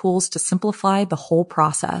new tools to simplify the whole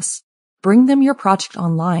process. Bring them your project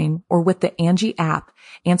online or with the Angie app,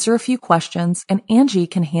 answer a few questions, and Angie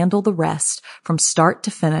can handle the rest from start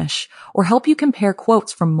to finish, or help you compare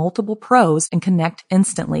quotes from multiple pros and connect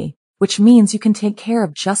instantly, which means you can take care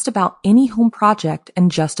of just about any home project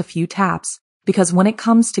in just a few taps. Because when it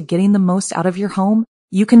comes to getting the most out of your home,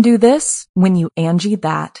 you can do this when you Angie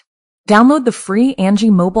that. Download the free Angie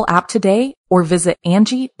mobile app today or visit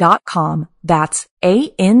Angie.com. That's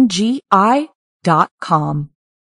ANGI.com.